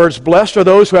 In other words, blessed are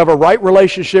those who have a right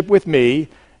relationship with me,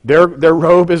 Their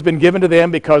robe has been given to them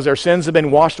because their sins have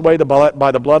been washed away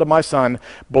by the blood of my Son.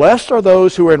 Blessed are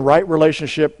those who are in right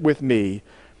relationship with me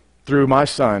through my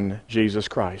Son, Jesus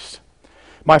Christ.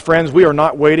 My friends, we are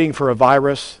not waiting for a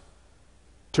virus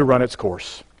to run its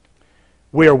course.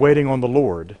 We are waiting on the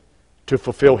Lord to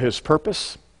fulfill His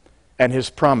purpose and His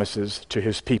promises to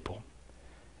His people.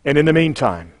 And in the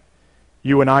meantime,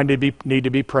 you and I need to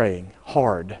be praying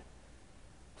hard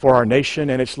for our nation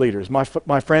and its leaders. My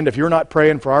friend, if you're not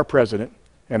praying for our president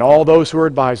and all those who are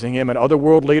advising him and other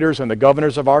world leaders and the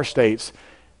governors of our states,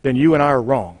 then you and I are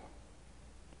wrong.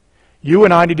 You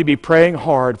and I need to be praying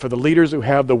hard for the leaders who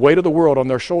have the weight of the world on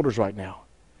their shoulders right now.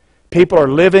 People are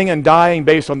living and dying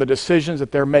based on the decisions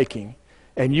that they're making,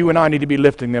 and you and I need to be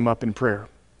lifting them up in prayer.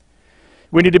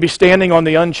 We need to be standing on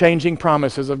the unchanging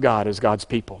promises of God as God's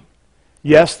people.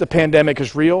 Yes, the pandemic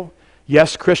is real.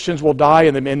 Yes, Christians will die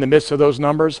in the midst of those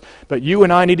numbers, but you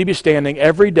and I need to be standing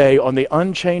every day on the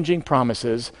unchanging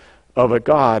promises of a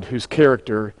God whose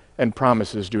character and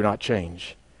promises do not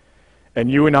change.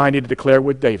 And you and I need to declare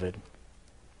with David,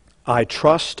 I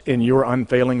trust in your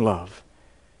unfailing love.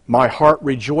 My heart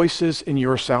rejoices in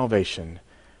your salvation.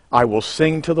 I will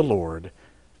sing to the Lord,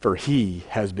 for He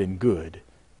has been good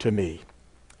to me.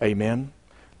 Amen.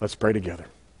 Let's pray together.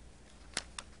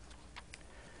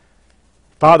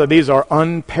 Father, these are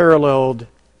unparalleled,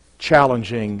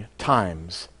 challenging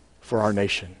times for our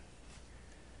nation.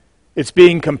 It's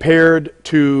being compared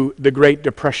to the Great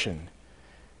Depression.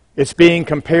 It's being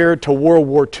compared to World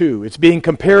War II. It's being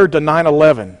compared to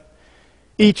 9/11,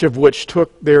 each of which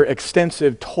took their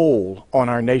extensive toll on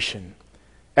our nation,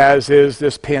 as is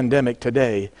this pandemic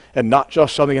today, and not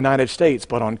just on the United States,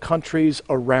 but on countries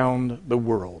around the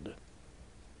world.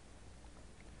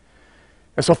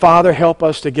 And so, Father, help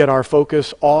us to get our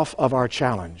focus off of our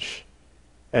challenge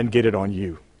and get it on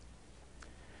you.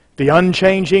 The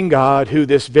unchanging God who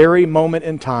this very moment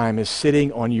in time is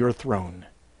sitting on your throne,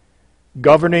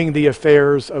 governing the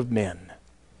affairs of men.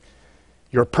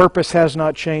 Your purpose has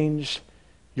not changed.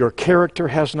 Your character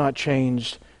has not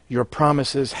changed. Your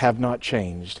promises have not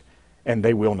changed, and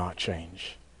they will not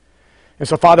change. And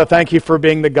so, Father, thank you for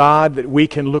being the God that we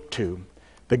can look to,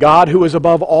 the God who is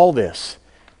above all this,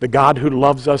 the God who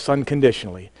loves us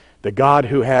unconditionally, the God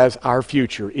who has our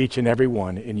future, each and every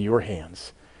one, in your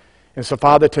hands. And so,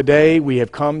 Father, today we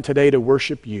have come today to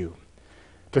worship you,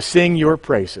 to sing your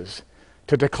praises,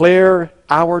 to declare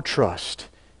our trust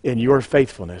in your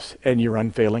faithfulness and your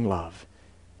unfailing love.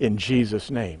 In Jesus'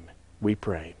 name we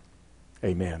pray.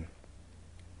 Amen.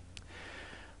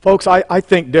 Folks, I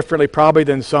think differently probably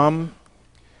than some.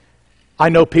 I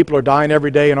know people are dying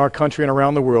every day in our country and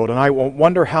around the world, and I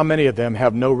wonder how many of them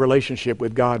have no relationship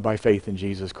with God by faith in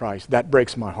Jesus Christ. That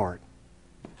breaks my heart.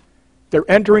 They're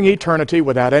entering eternity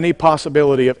without any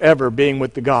possibility of ever being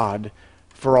with the God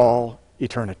for all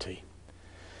eternity.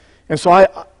 And so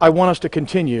I want us to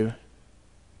continue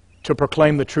to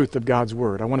proclaim the truth of God's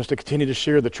Word. I want us to continue to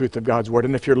share the truth of God's Word.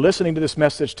 And if you're listening to this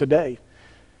message today,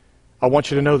 I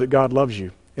want you to know that God loves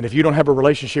you. And if you don't have a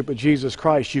relationship with Jesus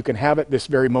Christ, you can have it this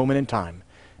very moment in time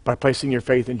by placing your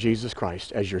faith in Jesus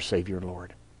Christ as your Savior and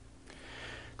Lord.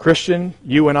 Christian,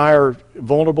 you and I are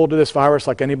vulnerable to this virus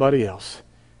like anybody else,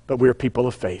 but we are people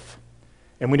of faith.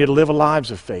 And we need to live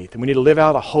lives of faith. And we need to live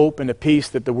out a hope and a peace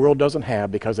that the world doesn't have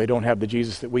because they don't have the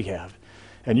Jesus that we have.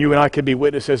 And you and I can be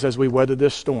witnesses as we weather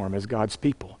this storm as God's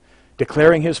people,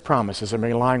 declaring His promises and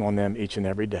relying on them each and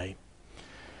every day.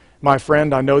 My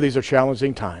friend, I know these are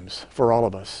challenging times for all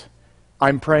of us.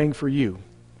 I'm praying for you.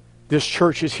 This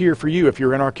church is here for you. If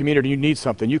you're in our community and you need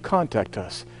something, you contact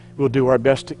us. We'll do our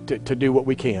best to do what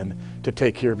we can to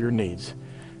take care of your needs.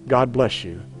 God bless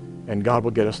you, and God will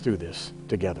get us through this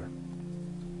together.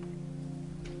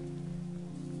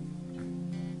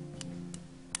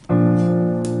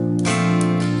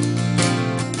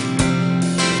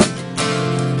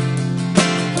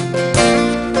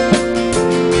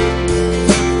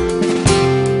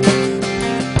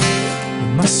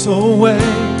 So waits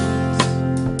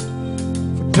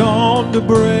for dawn to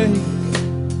break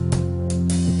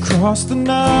across the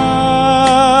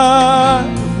night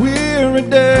of weary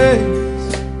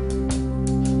days.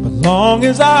 But long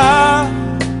as I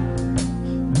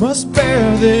must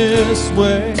bear this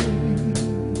weight,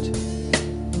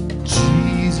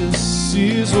 Jesus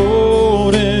is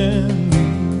holding me.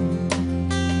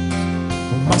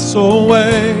 My soul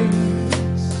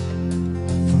waits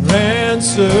for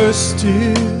answers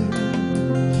still,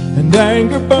 and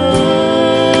anger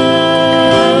burns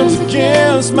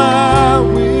against my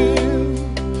will.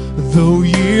 Though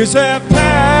years have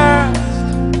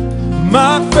passed,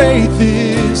 my faith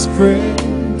is frail.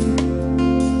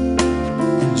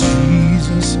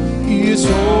 Jesus is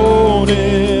holding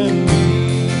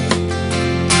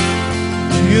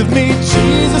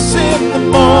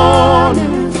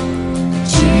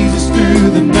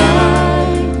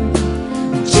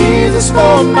Jesus,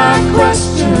 for my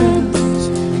questions.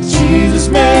 Jesus,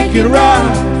 make it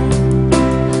right.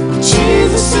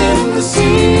 Jesus, in the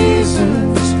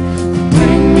seasons,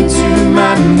 bring me to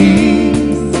my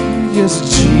knees.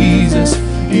 Yes, Jesus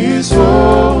is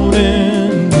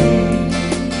holding me.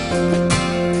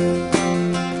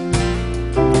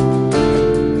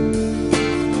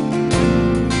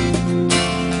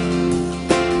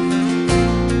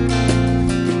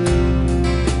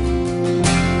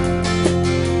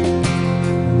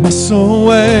 My soul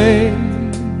waits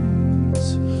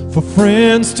for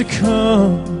friends to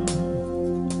come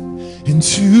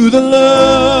into the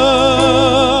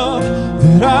love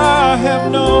that I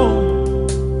have known,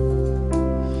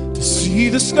 to see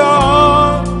the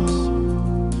stars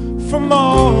from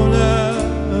all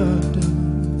I've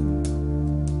done,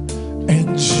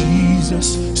 and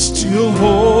Jesus still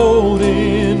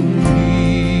holding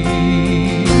me.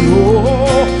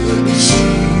 Oh,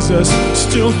 Jesus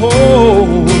still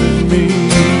holding me.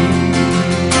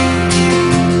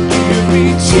 Give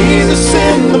me Jesus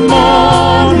in the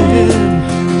morning,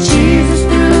 Jesus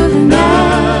through the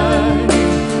night,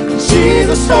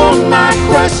 Jesus for my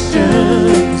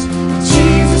questions,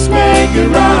 Jesus make it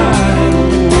right.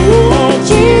 Oh,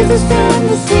 Jesus in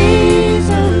the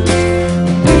seasons,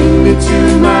 bring me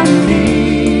to my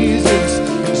knees. It's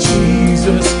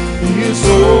Jesus is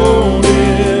holding me.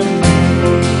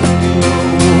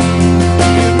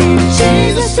 Give me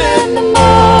Jesus in the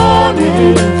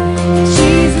morning,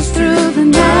 Jesus through the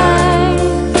night,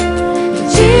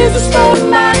 Jesus for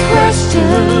my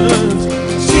questions,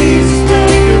 Jesus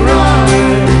make it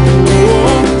right.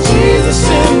 Oh, Jesus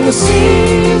in the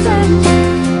season,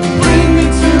 bring me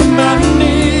to my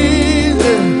knees.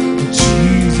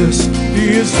 Jesus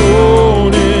is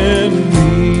holding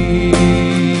me.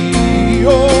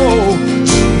 Oh,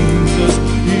 Jesus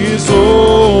is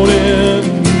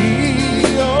holding me.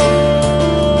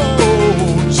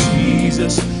 Oh,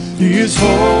 Jesus is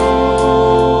holding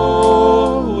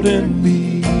me.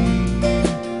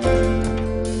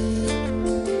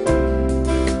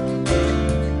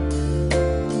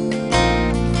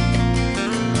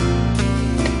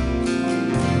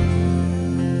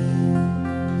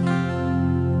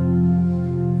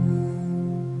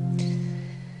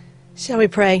 Shall we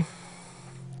pray?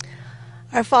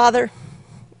 Our Father,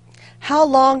 how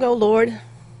long, O Lord?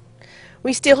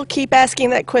 We still keep asking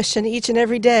that question each and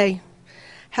every day.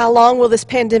 How long will this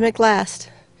pandemic last?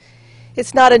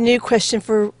 It's not a new question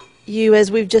for you,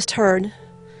 as we've just heard,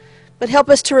 but help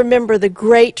us to remember the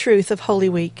great truth of Holy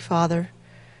Week, Father.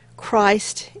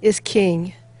 Christ is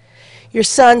King. Your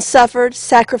Son suffered,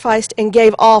 sacrificed, and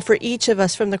gave all for each of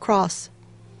us from the cross.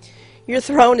 Your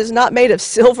throne is not made of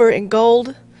silver and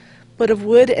gold, but of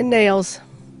wood and nails.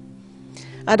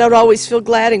 I don't always feel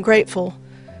glad and grateful,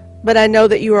 but I know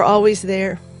that you are always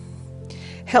there.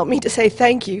 Help me to say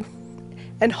thank you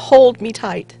and hold me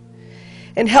tight,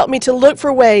 and help me to look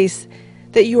for ways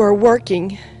that you are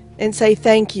working and say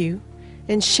thank you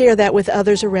and share that with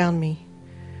others around me.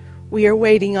 We are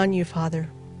waiting on you, Father.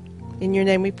 In your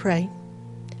name we pray.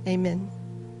 Amen.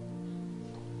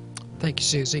 Thank you,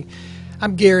 Susie.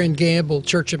 I'm Garen Gamble,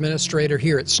 church administrator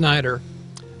here at Snyder.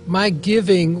 My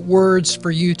giving words for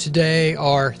you today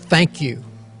are thank you.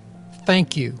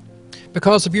 Thank you.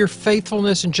 Because of your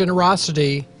faithfulness and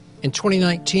generosity, in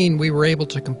 2019 we were able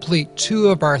to complete 2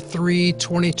 of our 3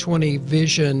 2020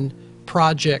 Vision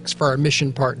projects for our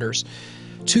mission partners.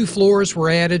 2 floors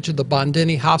were added to the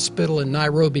Bondeni Hospital in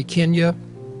Nairobi, Kenya,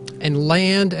 and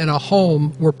land and a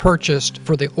home were purchased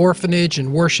for the Orphanage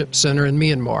and Worship Center in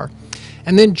Myanmar.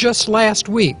 And then just last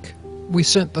week, we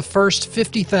sent the first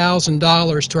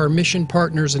 $50,000 to our mission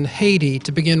partners in Haiti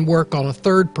to begin work on a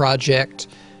 3rd project,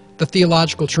 the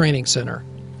Theological Training Center.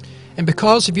 And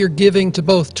because of your giving to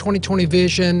both 2020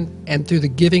 Vision and through the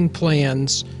giving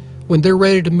plans, when they're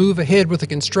ready to move ahead with the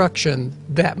construction,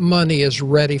 that money is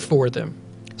ready for them.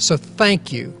 So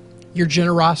thank you. Your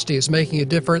generosity is making a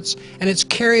difference, and it's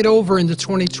carried over into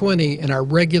 2020 in our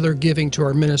regular giving to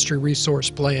our ministry resource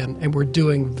plan, and we're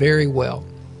doing very well.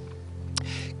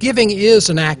 Giving is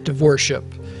an act of worship.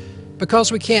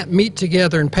 Because we can't meet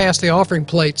together and pass the offering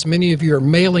plates, many of you are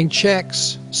mailing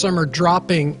checks. Some are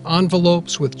dropping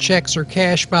envelopes with checks or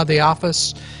cash by the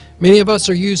office. Many of us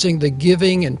are using the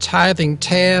Giving and Tithing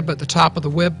tab at the top of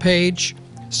the web page.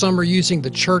 Some are using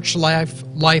the Church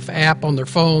Life app on their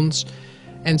phones.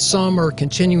 And some are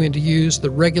continuing to use the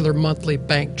regular monthly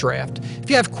bank draft. If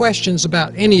you have questions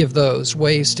about any of those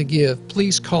ways to give,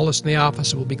 please call us in the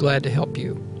office and we'll be glad to help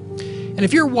you. And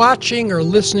if you're watching or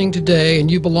listening today and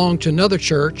you belong to another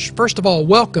church, first of all,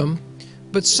 welcome.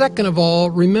 But second of all,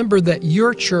 remember that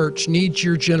your church needs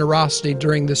your generosity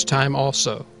during this time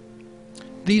also.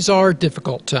 These are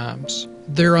difficult times.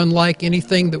 They're unlike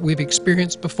anything that we've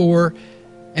experienced before,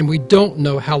 and we don't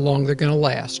know how long they're going to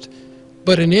last.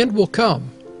 But an end will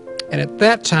come, and at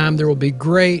that time there will be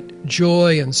great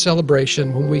joy and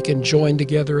celebration when we can join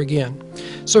together again.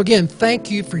 So again,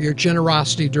 thank you for your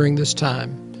generosity during this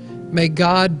time. May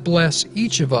God bless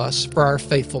each of us for our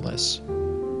faithfulness.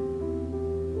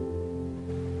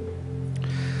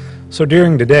 So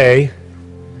during today,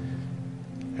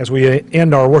 as we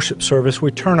end our worship service,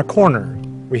 we turn a corner.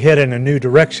 We head in a new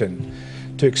direction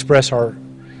to express our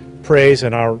praise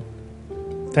and our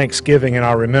thanksgiving and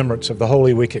our remembrance of the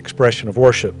Holy Week expression of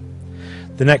worship.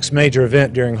 The next major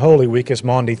event during Holy Week is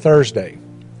Maundy Thursday.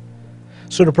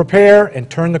 So to prepare and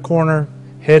turn the corner,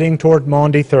 heading toward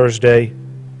Maundy Thursday,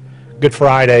 Good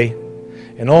Friday,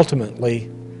 and ultimately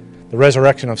the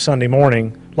resurrection of Sunday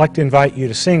morning, I'd like to invite you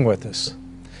to sing with us.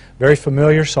 Very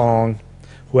familiar song,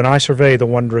 When I Survey the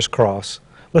Wondrous Cross.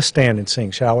 Let's stand and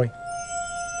sing, shall we?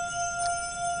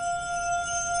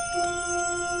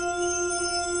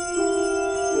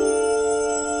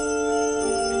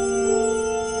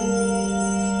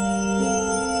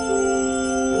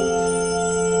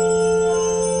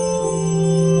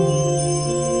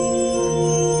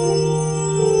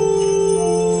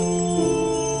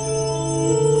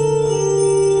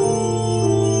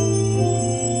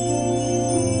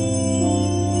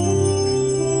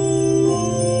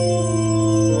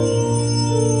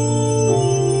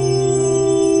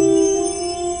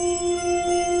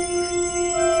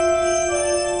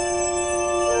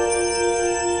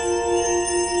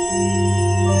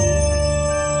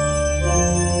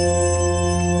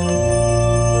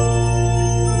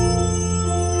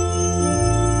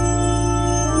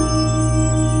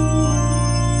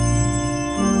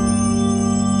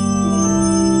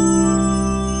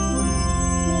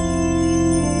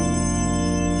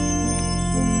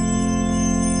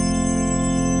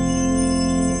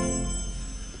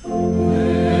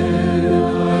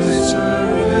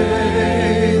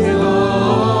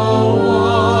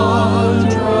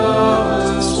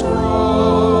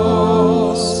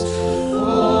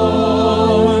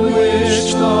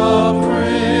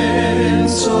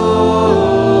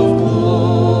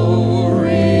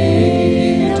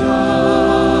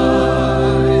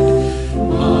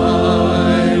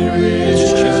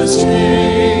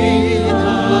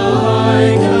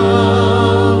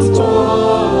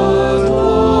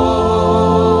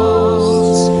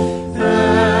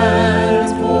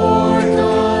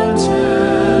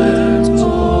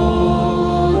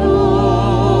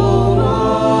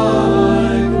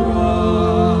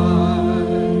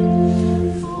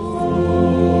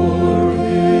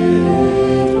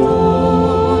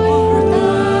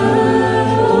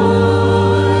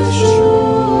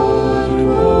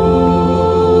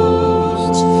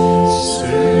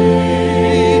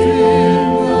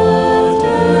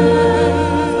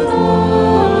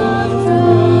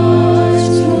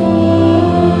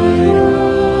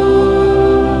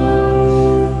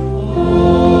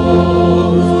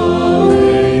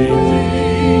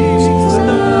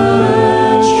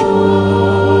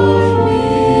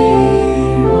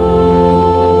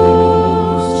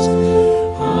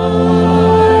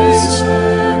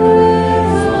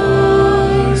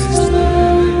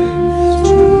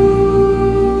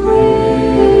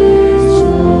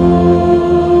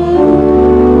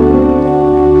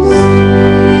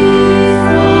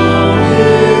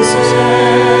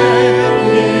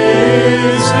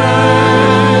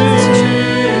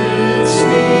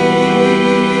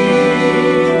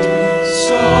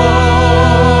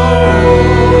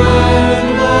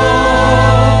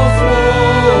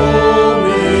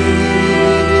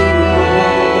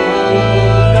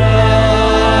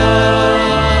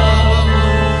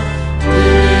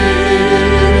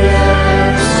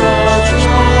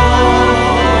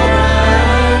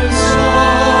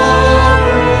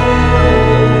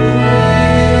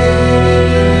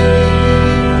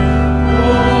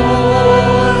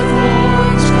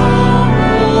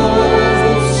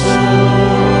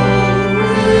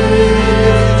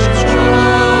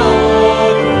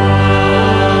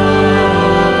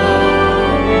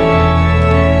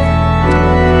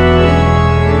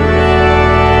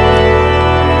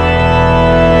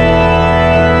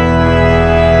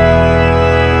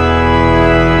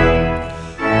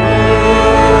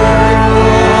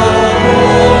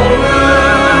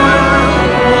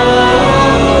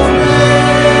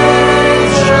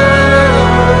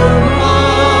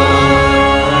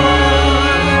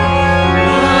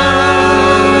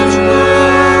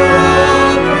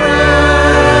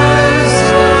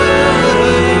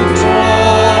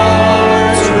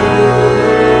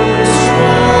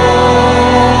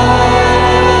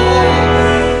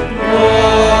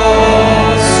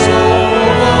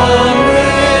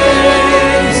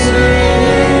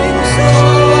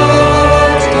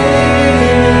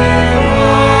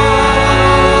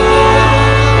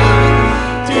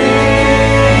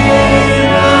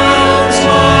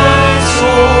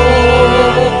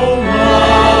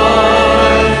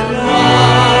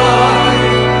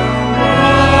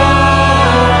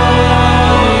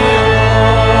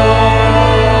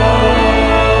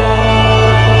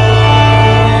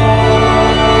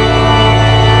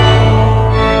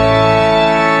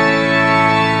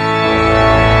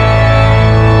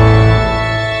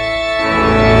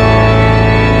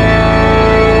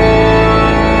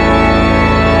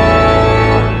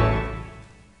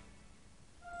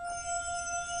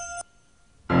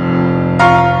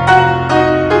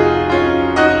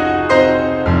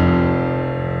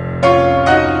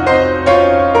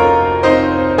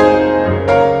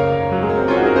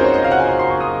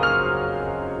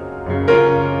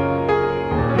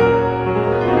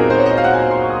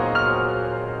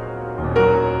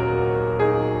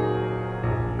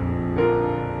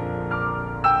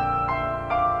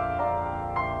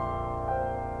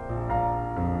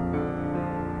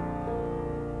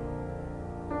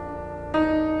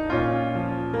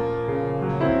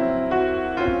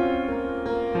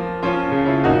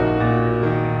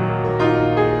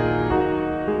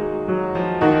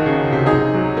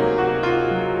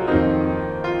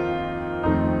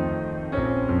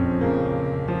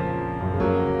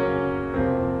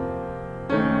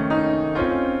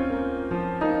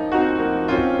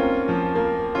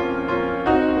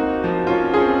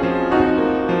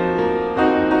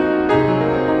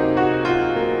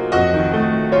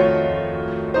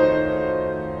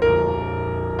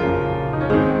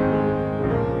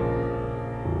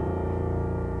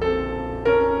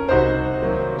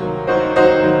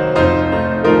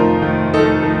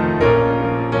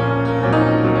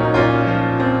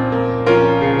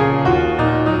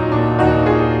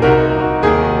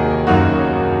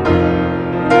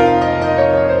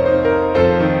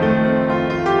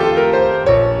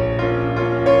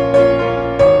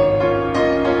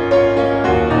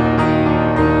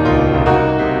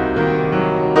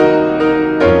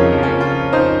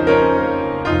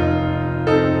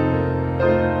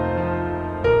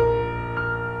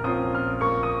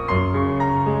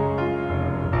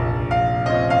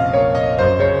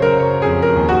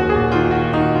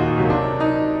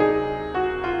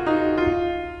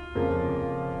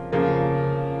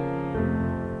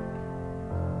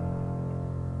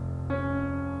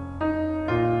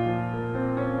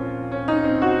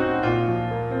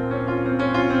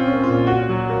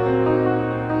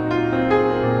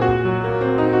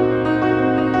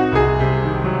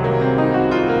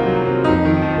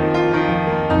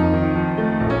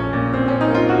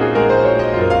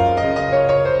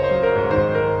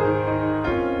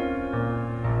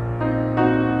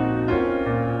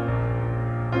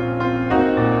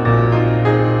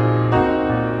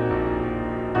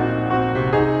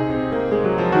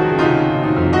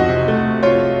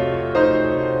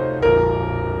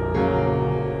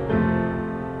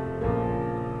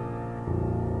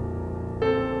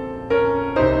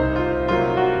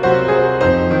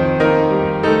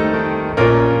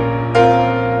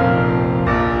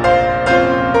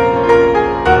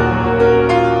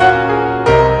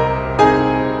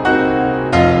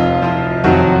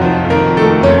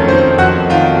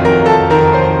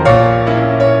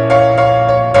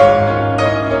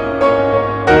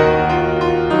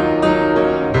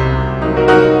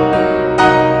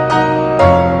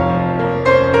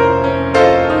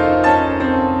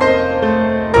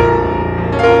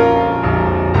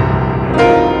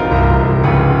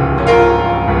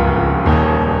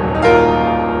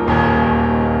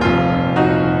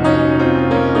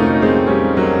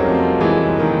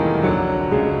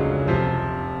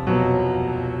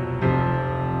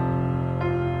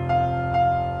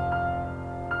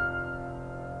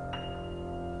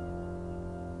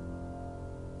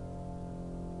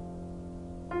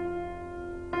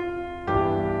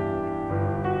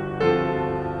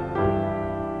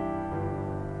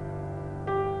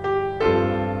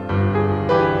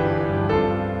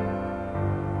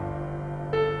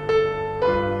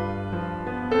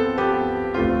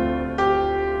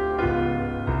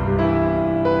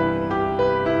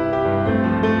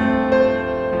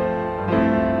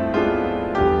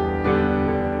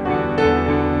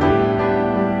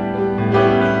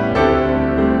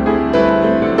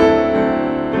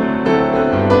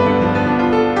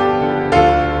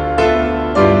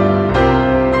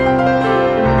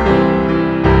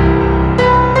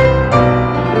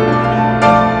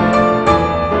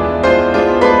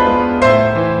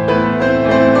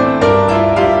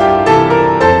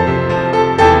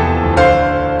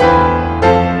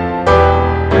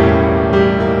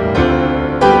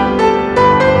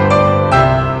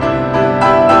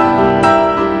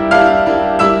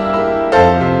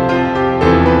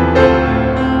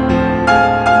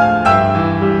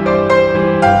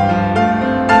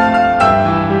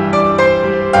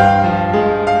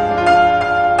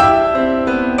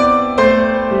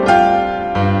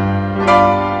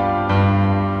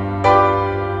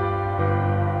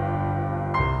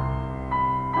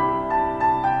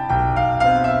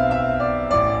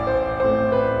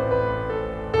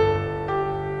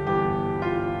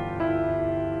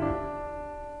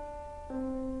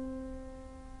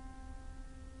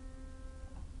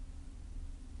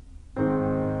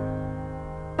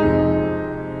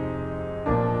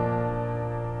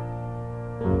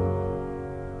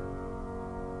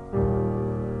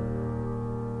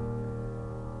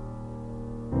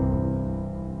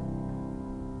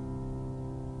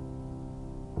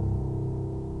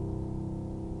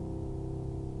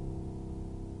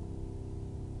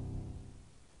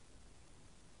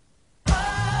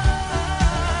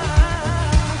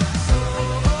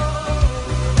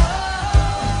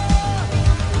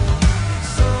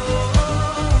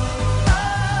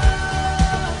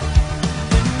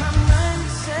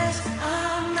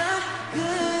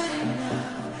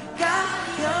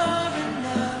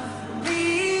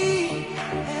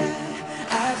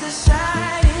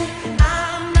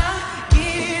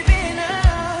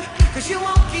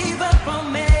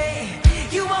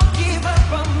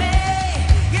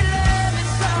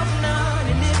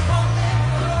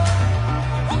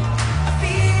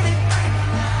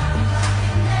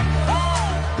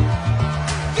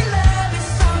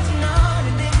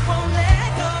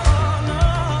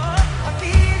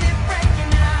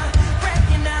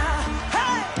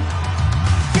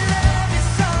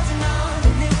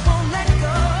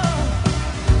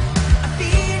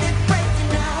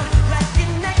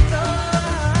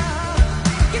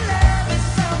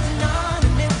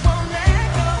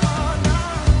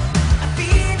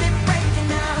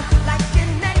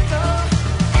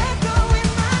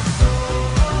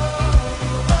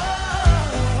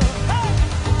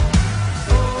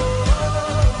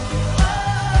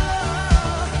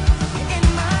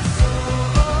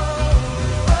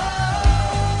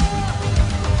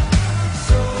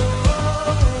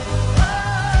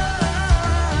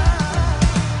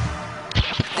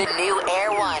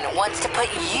 wants to put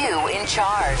you in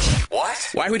charge. What?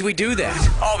 Why would we do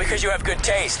that? Oh, because you have good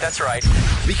taste, that's right.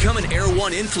 Become an Air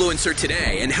One influencer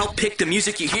today and help pick the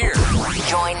music you hear.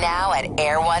 Join now at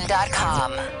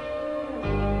air1.com.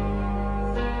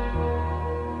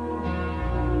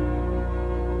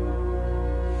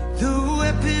 The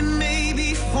weapon may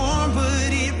be formed, but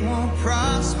it won't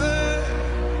prosper.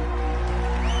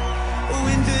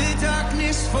 When the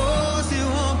darkness falls, it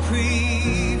won't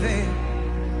prevail.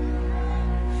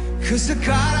 'Cause the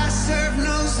God I serve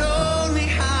knows only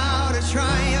how to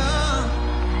triumph.